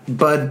that,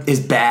 Bud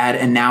is bad,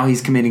 and now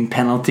he's committing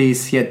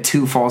penalties. He had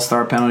 2 false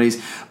start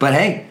penalties. But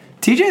hey,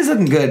 TJ's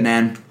looking good,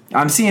 man.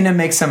 I'm seeing him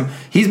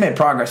he's made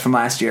progress from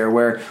last year,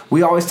 where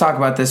we always talk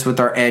about this with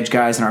our edge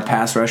guys and our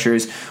pass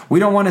rushers. We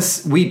don't want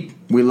to, we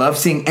love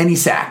seeing any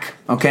sack,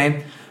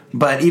 okay?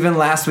 But even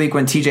last week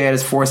when TJ had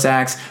his 4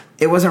 sacks,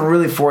 it wasn't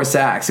really 4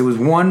 sacks. It was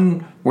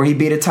one where he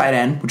beat a tight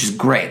end, which is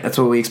great. That's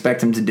what we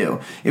expect him to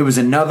do. It was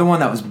another one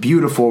that was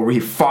beautiful where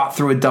he fought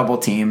through a double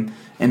team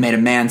and made a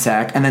man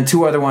sack, and then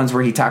 2 other ones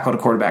where he tackled a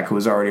quarterback who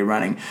was already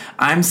running.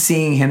 I'm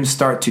seeing him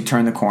start to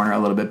turn the corner a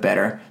little bit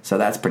better, so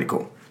that's pretty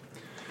cool.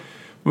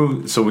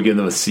 So we give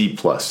them a C+.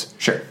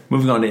 Sure.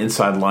 Moving on to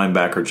inside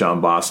linebacker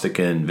John Bostic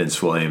and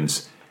Vince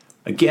Williams.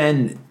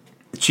 Again,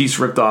 the Chiefs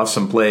ripped off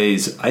some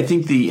plays. I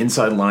think the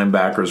inside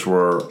linebackers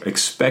were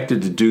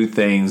expected to do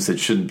things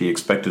that shouldn't be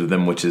expected of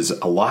them, which is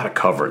a lot of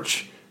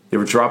coverage. They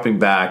were dropping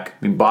back.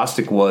 I mean,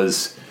 Bostic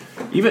was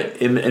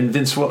and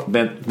Vince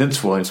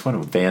Williams. What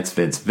advanced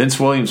Vince? Vince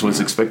Williams was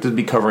expected to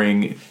be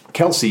covering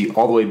Kelsey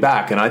all the way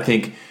back, and I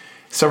think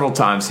several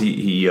times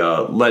he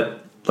let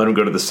him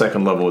go to the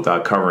second level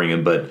without covering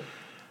him, but.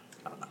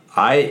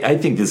 I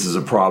think this is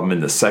a problem in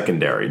the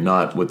secondary,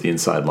 not with the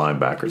inside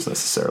linebackers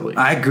necessarily.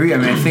 I agree. I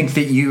mean, I think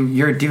that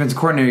your defensive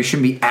coordinator, you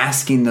shouldn't be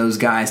asking those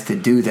guys to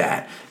do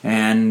that.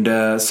 And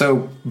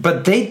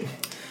but it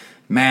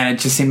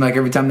just seemed like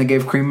every time they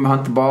gave Kareem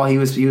Hunt the ball, he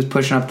was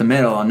pushing up the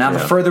middle. And now the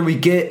further we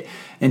get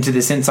into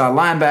this inside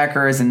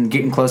linebackers and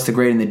getting close to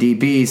grading the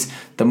DBs,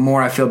 the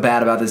more I feel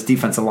bad about this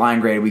defensive line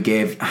grade we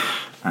gave.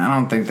 I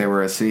don't think they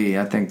were a C.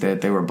 I think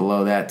that they were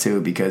below that too,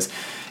 because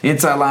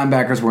inside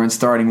linebackers were in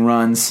starting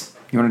runs.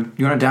 You want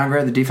to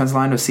downgrade the defensive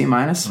line to a C-?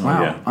 Wow,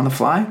 yeah. On the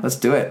fly? Let's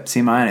do it.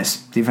 C-,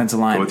 defensive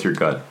line. Go with your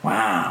gut.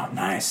 Wow,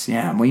 nice.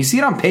 Yeah, when you see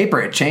it on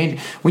paper, it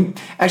changed. When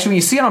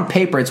you see it on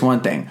paper, it's one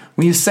thing.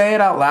 When you say it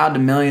out loud to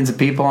millions of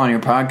people on your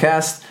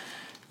podcast,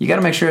 you got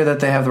to make sure that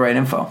they have the right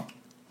info.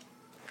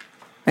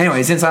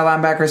 Anyways, inside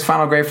linebackers,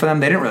 final grade for them.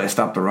 They didn't really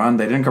stop the run.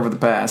 They didn't cover the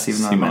pass,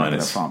 even though C-. it might have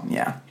been a fault.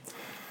 Yeah.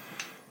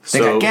 They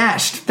got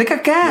gashed. They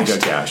got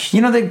gashed.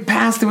 You know, they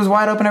passed. It was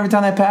wide open every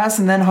time they passed,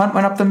 and then Hunt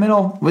went up the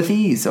middle with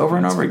ease over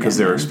and over again. Because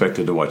they were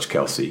expected to watch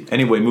Kelsey.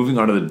 Anyway, moving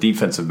on to the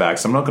defensive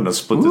backs. I'm not going to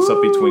split this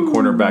up between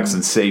cornerbacks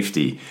and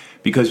safety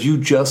because you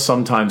just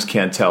sometimes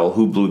can't tell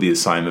who blew the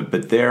assignment.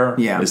 But there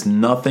is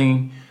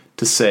nothing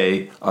to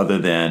say other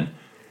than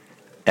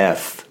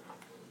F.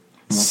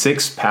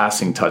 6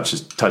 passing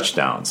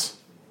touchdowns.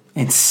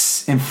 And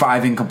 5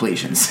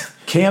 incompletions.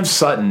 Cam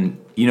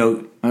Sutton, you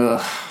know...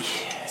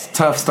 It's a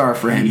tough start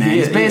for him, man.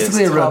 He's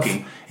basically a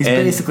rookie. He's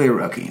basically a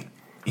rookie.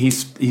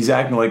 He's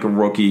acting like a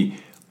rookie.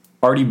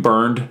 Already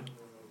burned.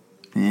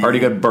 Yeah, Artie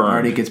got burned.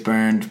 Artie gets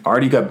burned.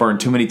 Artie got burned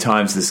too many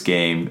times this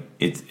game.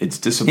 It's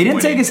disappointing. He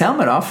didn't take his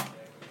helmet off.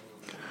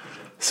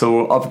 So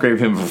we'll upgrade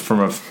him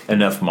from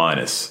an F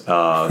minus.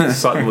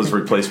 Sutton was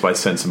replaced by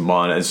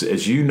Sensenbon.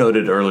 As you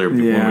noted earlier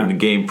when we were in the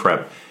game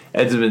prep,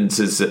 Edmonds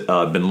has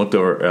been looked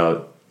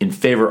over in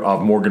favor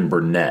of Morgan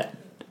Burnett.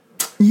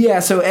 Yeah,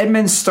 so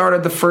Edmonds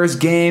started the first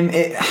game.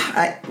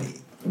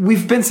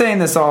 We've been saying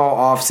this all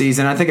off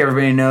season. I think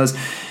everybody knows.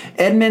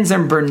 Edmonds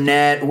and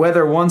Burnett,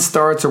 whether one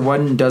starts or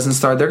one doesn't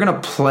start, they're going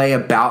to play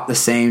about the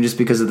same just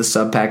because of the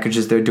sub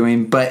packages they're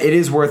doing. But it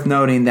is worth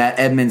noting that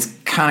Edmonds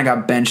kind of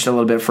got benched a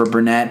little bit for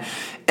Burnett.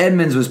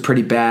 Edmonds was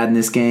pretty bad in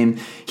this game.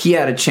 He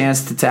had a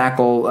chance to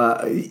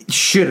tackle, he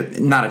should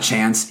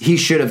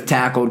have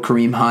tackled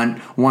Kareem Hunt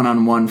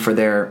one-on-one for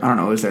their, I don't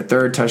know, it was their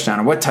third touchdown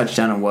or what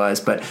touchdown it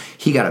was, but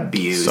he got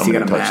abused. He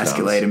got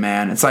emasculated,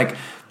 man. It's like,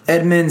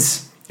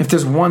 Edmonds, if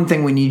there's one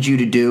thing we need you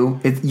to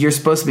do, you're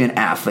supposed to be an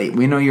athlete.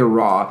 We know you're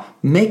raw.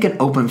 Make an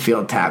open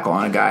field tackle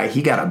on a guy.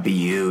 He got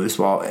abused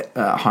while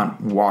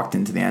Hunt walked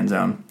into the end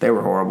zone. They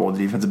were horrible, the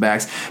defensive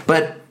backs.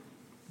 But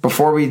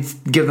before we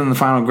give them the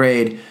final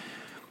grade,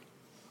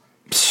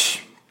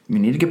 we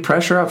need to get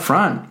pressure up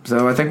front.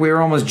 So I think we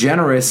were almost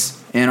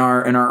generous in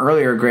our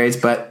earlier grades,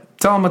 but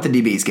tell them what the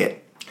DBs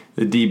get.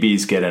 The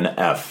DBs get an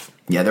F.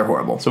 Yeah, they're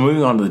horrible. So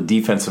moving on to the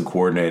defensive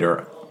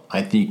coordinator,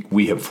 I think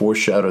we have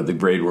foreshadowed the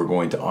grade we're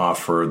going to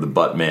offer the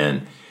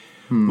Buttman.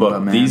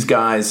 Look, these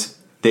guys,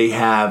 they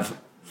have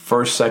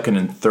first, second,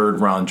 and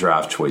third round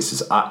draft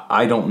choices.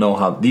 I don't know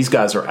how these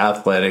guys are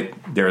athletic.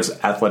 They're as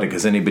athletic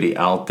as anybody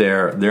out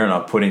there. They're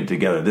not putting it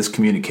together. This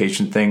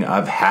communication thing,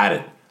 I've had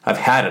it.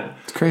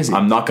 It's crazy.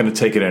 I'm not going to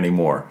take it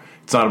anymore.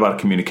 It's not about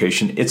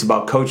communication. It's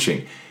about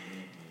coaching.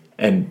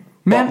 And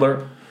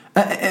Butler.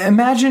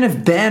 Imagine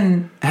if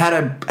Ben had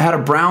a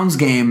Browns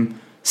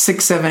game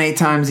 6, 7, 8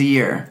 times a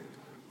year.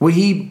 Would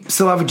he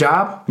still have a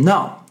job?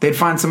 No. They'd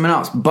find someone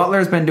else.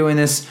 Butler's been doing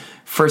this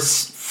for,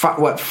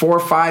 4 or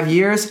 5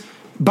 years?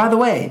 By the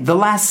way, the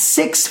last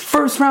 6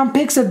 first-round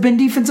picks have been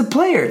defensive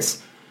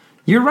players.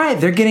 You're right.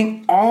 They're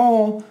getting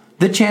all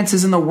the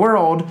chances in the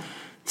world.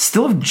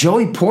 Still have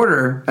Joey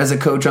Porter as a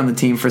coach on the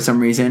team for some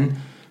reason.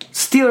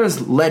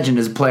 Steelers legend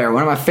as a player.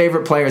 One of my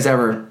favorite players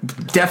ever.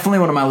 Definitely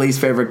one of my least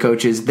favorite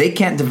coaches. They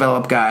can't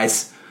develop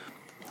guys.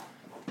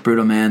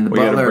 Brutal, man. We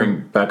got to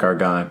bring back our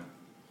guy.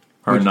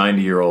 Our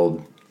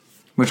 90-year-old.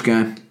 Which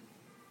guy?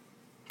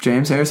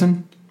 James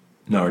Harrison?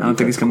 No, I don't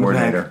think he's coming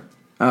back.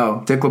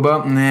 Oh, Dick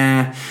LeBeau?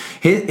 Nah.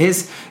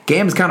 His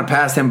game has kind of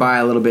passed him by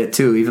a little bit,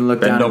 too. Even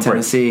look down in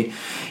Tennessee.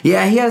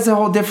 Yeah, he has a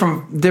whole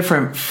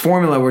different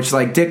formula, which,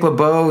 like, Dick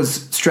LeBeau's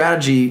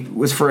strategy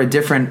was for a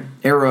different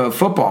era of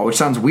football, which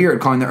sounds weird,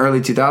 calling the early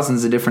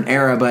 2000s a different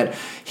era, but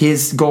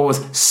his goal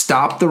was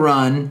stop the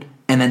run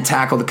and then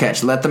tackle the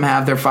catch. Let them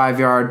have their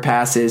 5-yard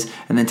passes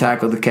and then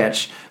tackle the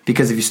catch,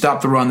 because if you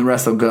stop the run, the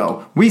rest will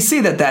go. We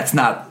see that that's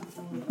not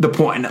the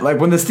point. Like,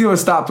 when the Steelers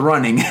stopped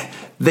running,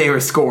 they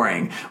were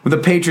scoring. When the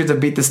Patriots have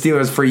beat the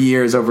Steelers for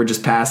years over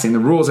just passing. The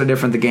rules are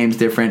different. The game's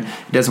different.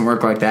 It doesn't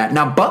work like that.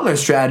 Now, Butler's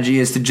strategy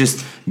is to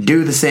just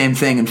do the same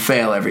thing and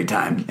fail every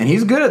time. And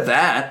he's good at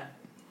that.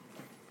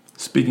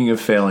 Speaking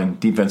of failing,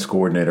 defense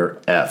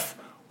coordinator F,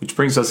 which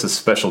brings us to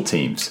special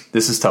teams.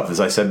 This is tough. As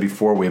I said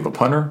before, we have a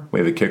punter, we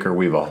have a kicker,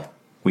 we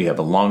have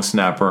a long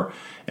snapper,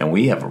 and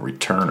we have a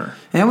returner.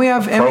 And we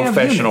have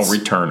professional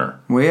returner.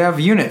 We have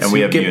units. And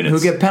we have units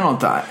who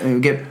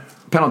get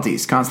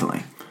penalties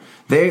constantly.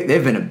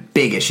 They've been a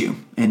big issue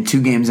in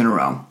 2 games in a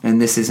row,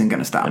 and this isn't going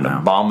to stop now.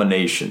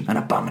 An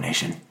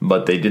abomination.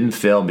 But they didn't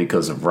fail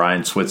because of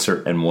Ryan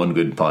Switzer and one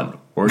good punt.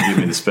 We're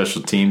giving the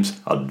special teams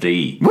a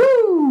D.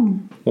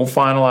 Woo! We'll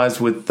finalize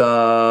with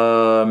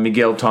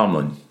Miguel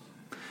Tomlin.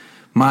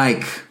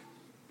 Mike.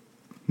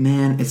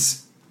 Man,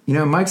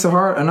 Mike's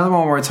another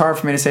one where it's hard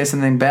for me to say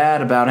something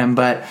bad about him,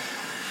 but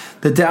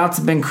the doubts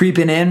have been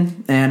creeping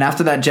in, and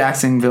after that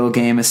Jacksonville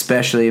game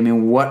especially, I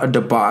mean, what a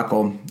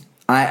debacle.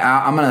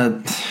 I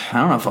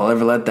don't know if I'll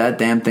ever let that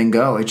damn thing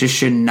go. It just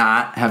should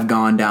not have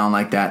gone down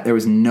like that. There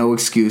was no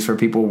excuse for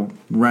people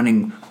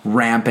running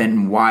rampant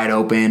and wide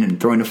open and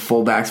throwing to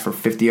fullbacks for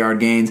 50-yard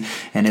gains,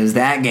 and it was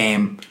that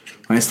game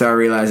when I started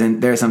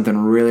realizing there's something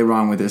really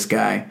wrong with this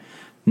guy.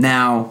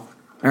 Now,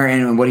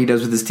 and what he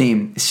does with his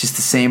team, it's just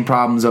the same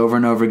problems over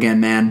and over again,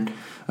 man.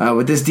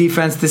 With this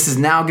defense, this is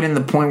now getting to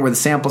the point where the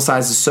sample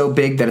size is so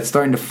big that it's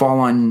starting to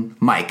fall on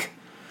Mike.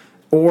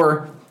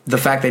 Or the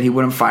fact that he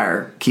wouldn't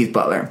fire Keith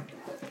Butler.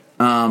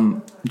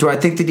 Do I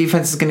think the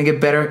defense is going to get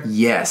better?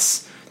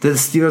 Yes. Do the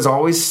Steelers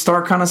always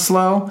start kind of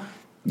slow?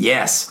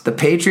 Yes. The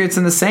Patriots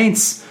and the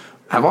Saints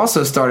have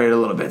also started a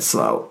little bit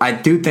slow. I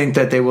do think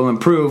that they will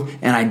improve,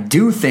 and I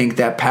do think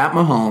that Pat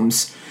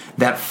Mahomes,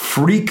 that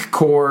freak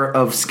core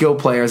of skill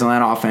players on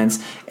that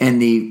offense, and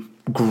the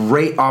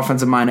great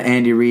offensive mind of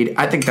Andy Reid,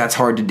 I think that's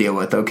hard to deal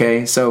with,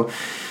 okay? So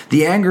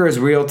the anger is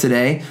real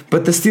today,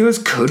 but the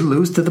Steelers could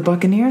lose to the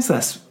Buccaneers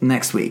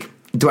next week.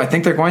 Do I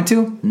think they're going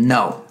to?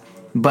 No.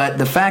 But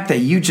the fact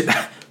that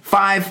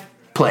 5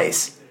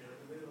 plays,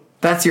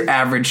 that's your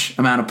average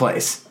amount of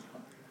plays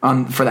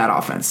for that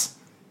offense.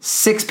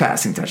 6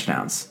 passing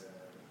touchdowns.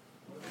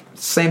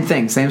 Same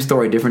thing, same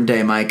story, different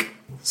day, Mike.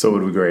 So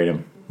would we grade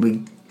him?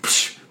 We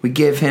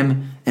give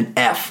him an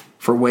F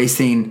for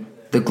wasting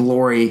the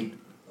glory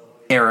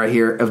era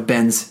here of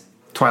Ben's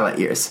twilight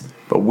years.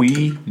 But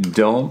we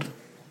don't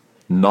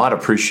not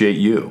appreciate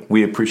you.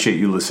 We appreciate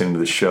you listening to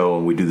the show,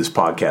 and we do this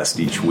podcast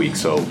each week.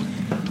 So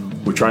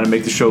we're trying to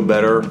make the show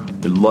better.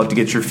 We'd love to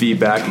get your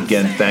feedback.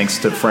 Again, thanks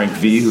to Frank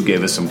V, who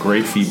gave us some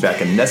great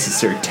feedback and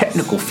necessary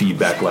technical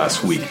feedback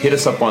last week. Hit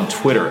us up on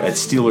Twitter at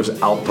Steelers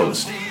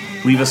Outpost.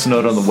 Leave us a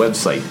note on the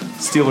website,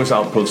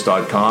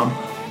 SteelersOutpost.com,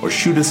 or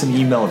shoot us an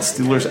email at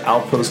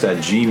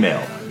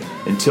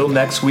SteelersOutpost@gmail. Until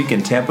next week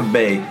in Tampa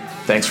Bay,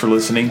 thanks for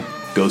listening.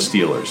 Go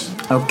Steelers.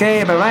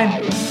 Okay,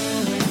 bye-bye.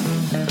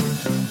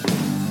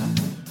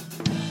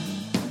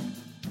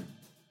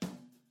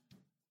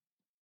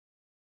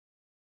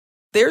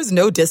 There's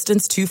no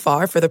distance too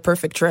far for the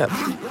perfect trip.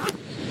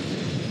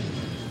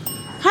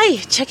 Hi,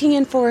 checking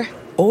in for...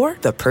 Or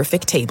the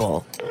perfect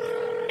table.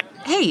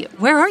 Hey,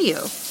 where are you?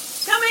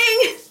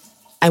 Coming!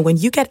 And when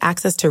you get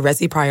access to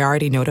Resi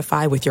Priority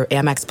Notify with your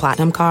Amex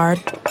Platinum card...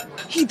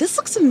 Hey, this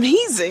looks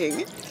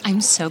amazing. I'm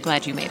so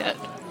glad you made it.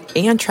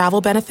 And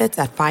travel benefits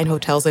at fine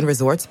hotels and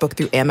resorts booked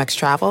through Amex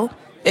Travel,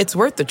 it's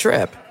worth the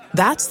trip.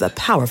 That's the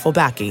powerful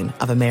backing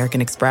of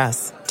American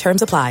Express.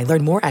 Terms apply.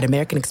 Learn more at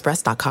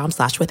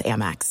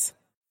americanexpress.com/withAmex.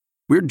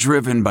 We're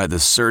driven by the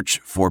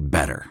search for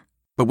better.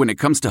 But when it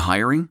comes to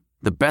hiring,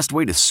 the best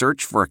way to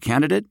search for a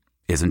candidate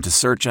isn't to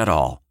search at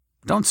all.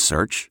 Don't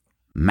search.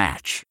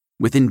 Match.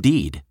 With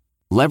Indeed.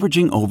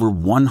 Leveraging over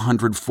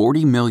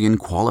 140 million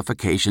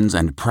qualifications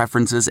and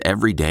preferences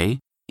every day,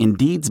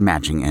 Indeed's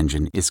matching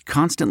engine is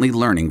constantly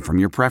learning from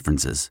your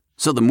preferences.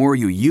 So the more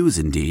you use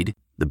Indeed,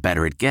 the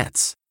better it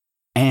gets.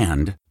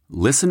 And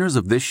listeners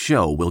of this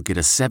show will get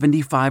a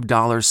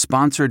 $75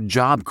 sponsored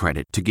job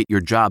credit to get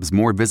your jobs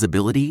more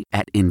visibility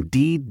at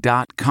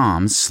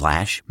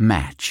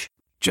Indeed.com/match.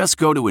 Just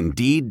go to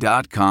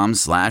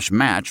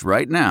Indeed.com/match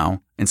right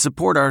now and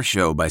support our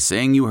show by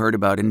saying you heard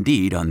about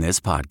Indeed on this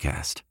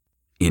podcast.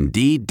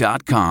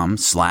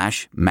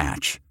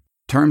 Indeed.com/match.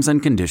 Terms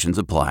and conditions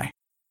apply.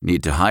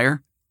 Need to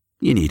hire?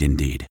 You need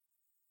Indeed.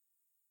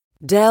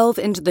 Delve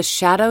into the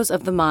shadows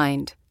of the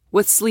mind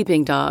with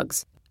Sleeping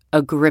Dogs,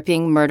 a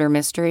gripping murder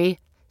mystery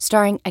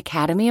starring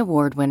Academy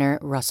Award winner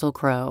Russell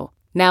Crowe.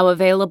 Now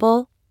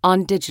available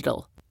on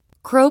digital.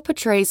 Crowe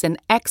portrays an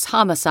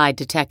ex-homicide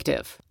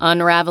detective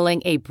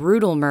unraveling a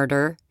brutal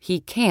murder he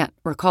can't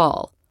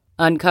recall.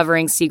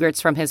 Uncovering secrets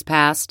from his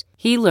past,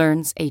 he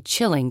learns a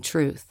chilling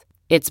truth.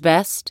 It's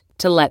best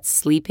to let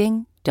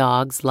sleeping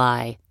dogs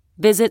lie.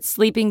 Visit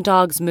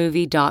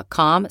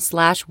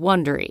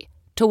sleepingdogsmovie.com/Wondery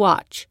to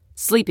watch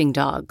Sleeping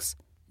Dogs,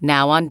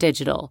 now on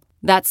digital.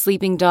 That's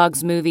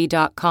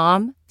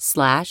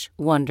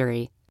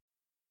sleepingdogsmovie.com/Wondery.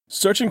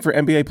 Searching for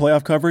NBA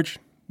playoff coverage?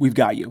 We've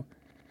got you.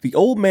 The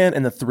Old Man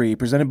and the Three,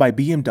 presented by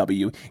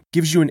BMW,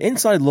 gives you an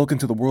inside look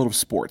into the world of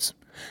sports.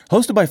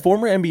 Hosted by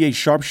former NBA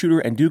sharpshooter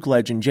and Duke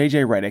legend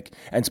J.J. Redick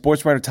and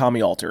sports writer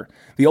Tommy Alter,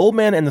 The Old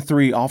Man and the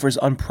Three offers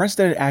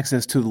unprecedented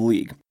access to the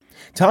league.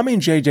 Tommy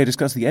and JJ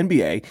discuss the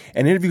NBA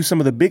and interview some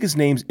of the biggest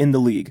names in the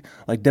league,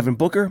 like Devin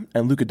Booker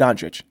and Luka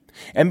Doncic.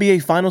 NBA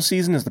final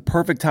season is the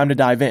perfect time to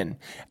dive in,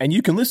 and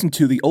you can listen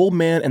to The Old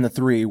Man and the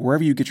Three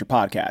wherever you get your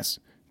podcasts.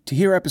 To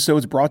hear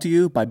episodes brought to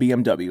you by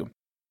BMW.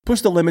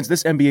 Push the limits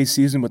this NBA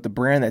season with the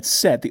brand that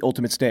set the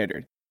ultimate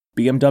standard.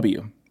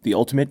 BMW, the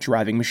ultimate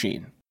driving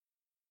machine.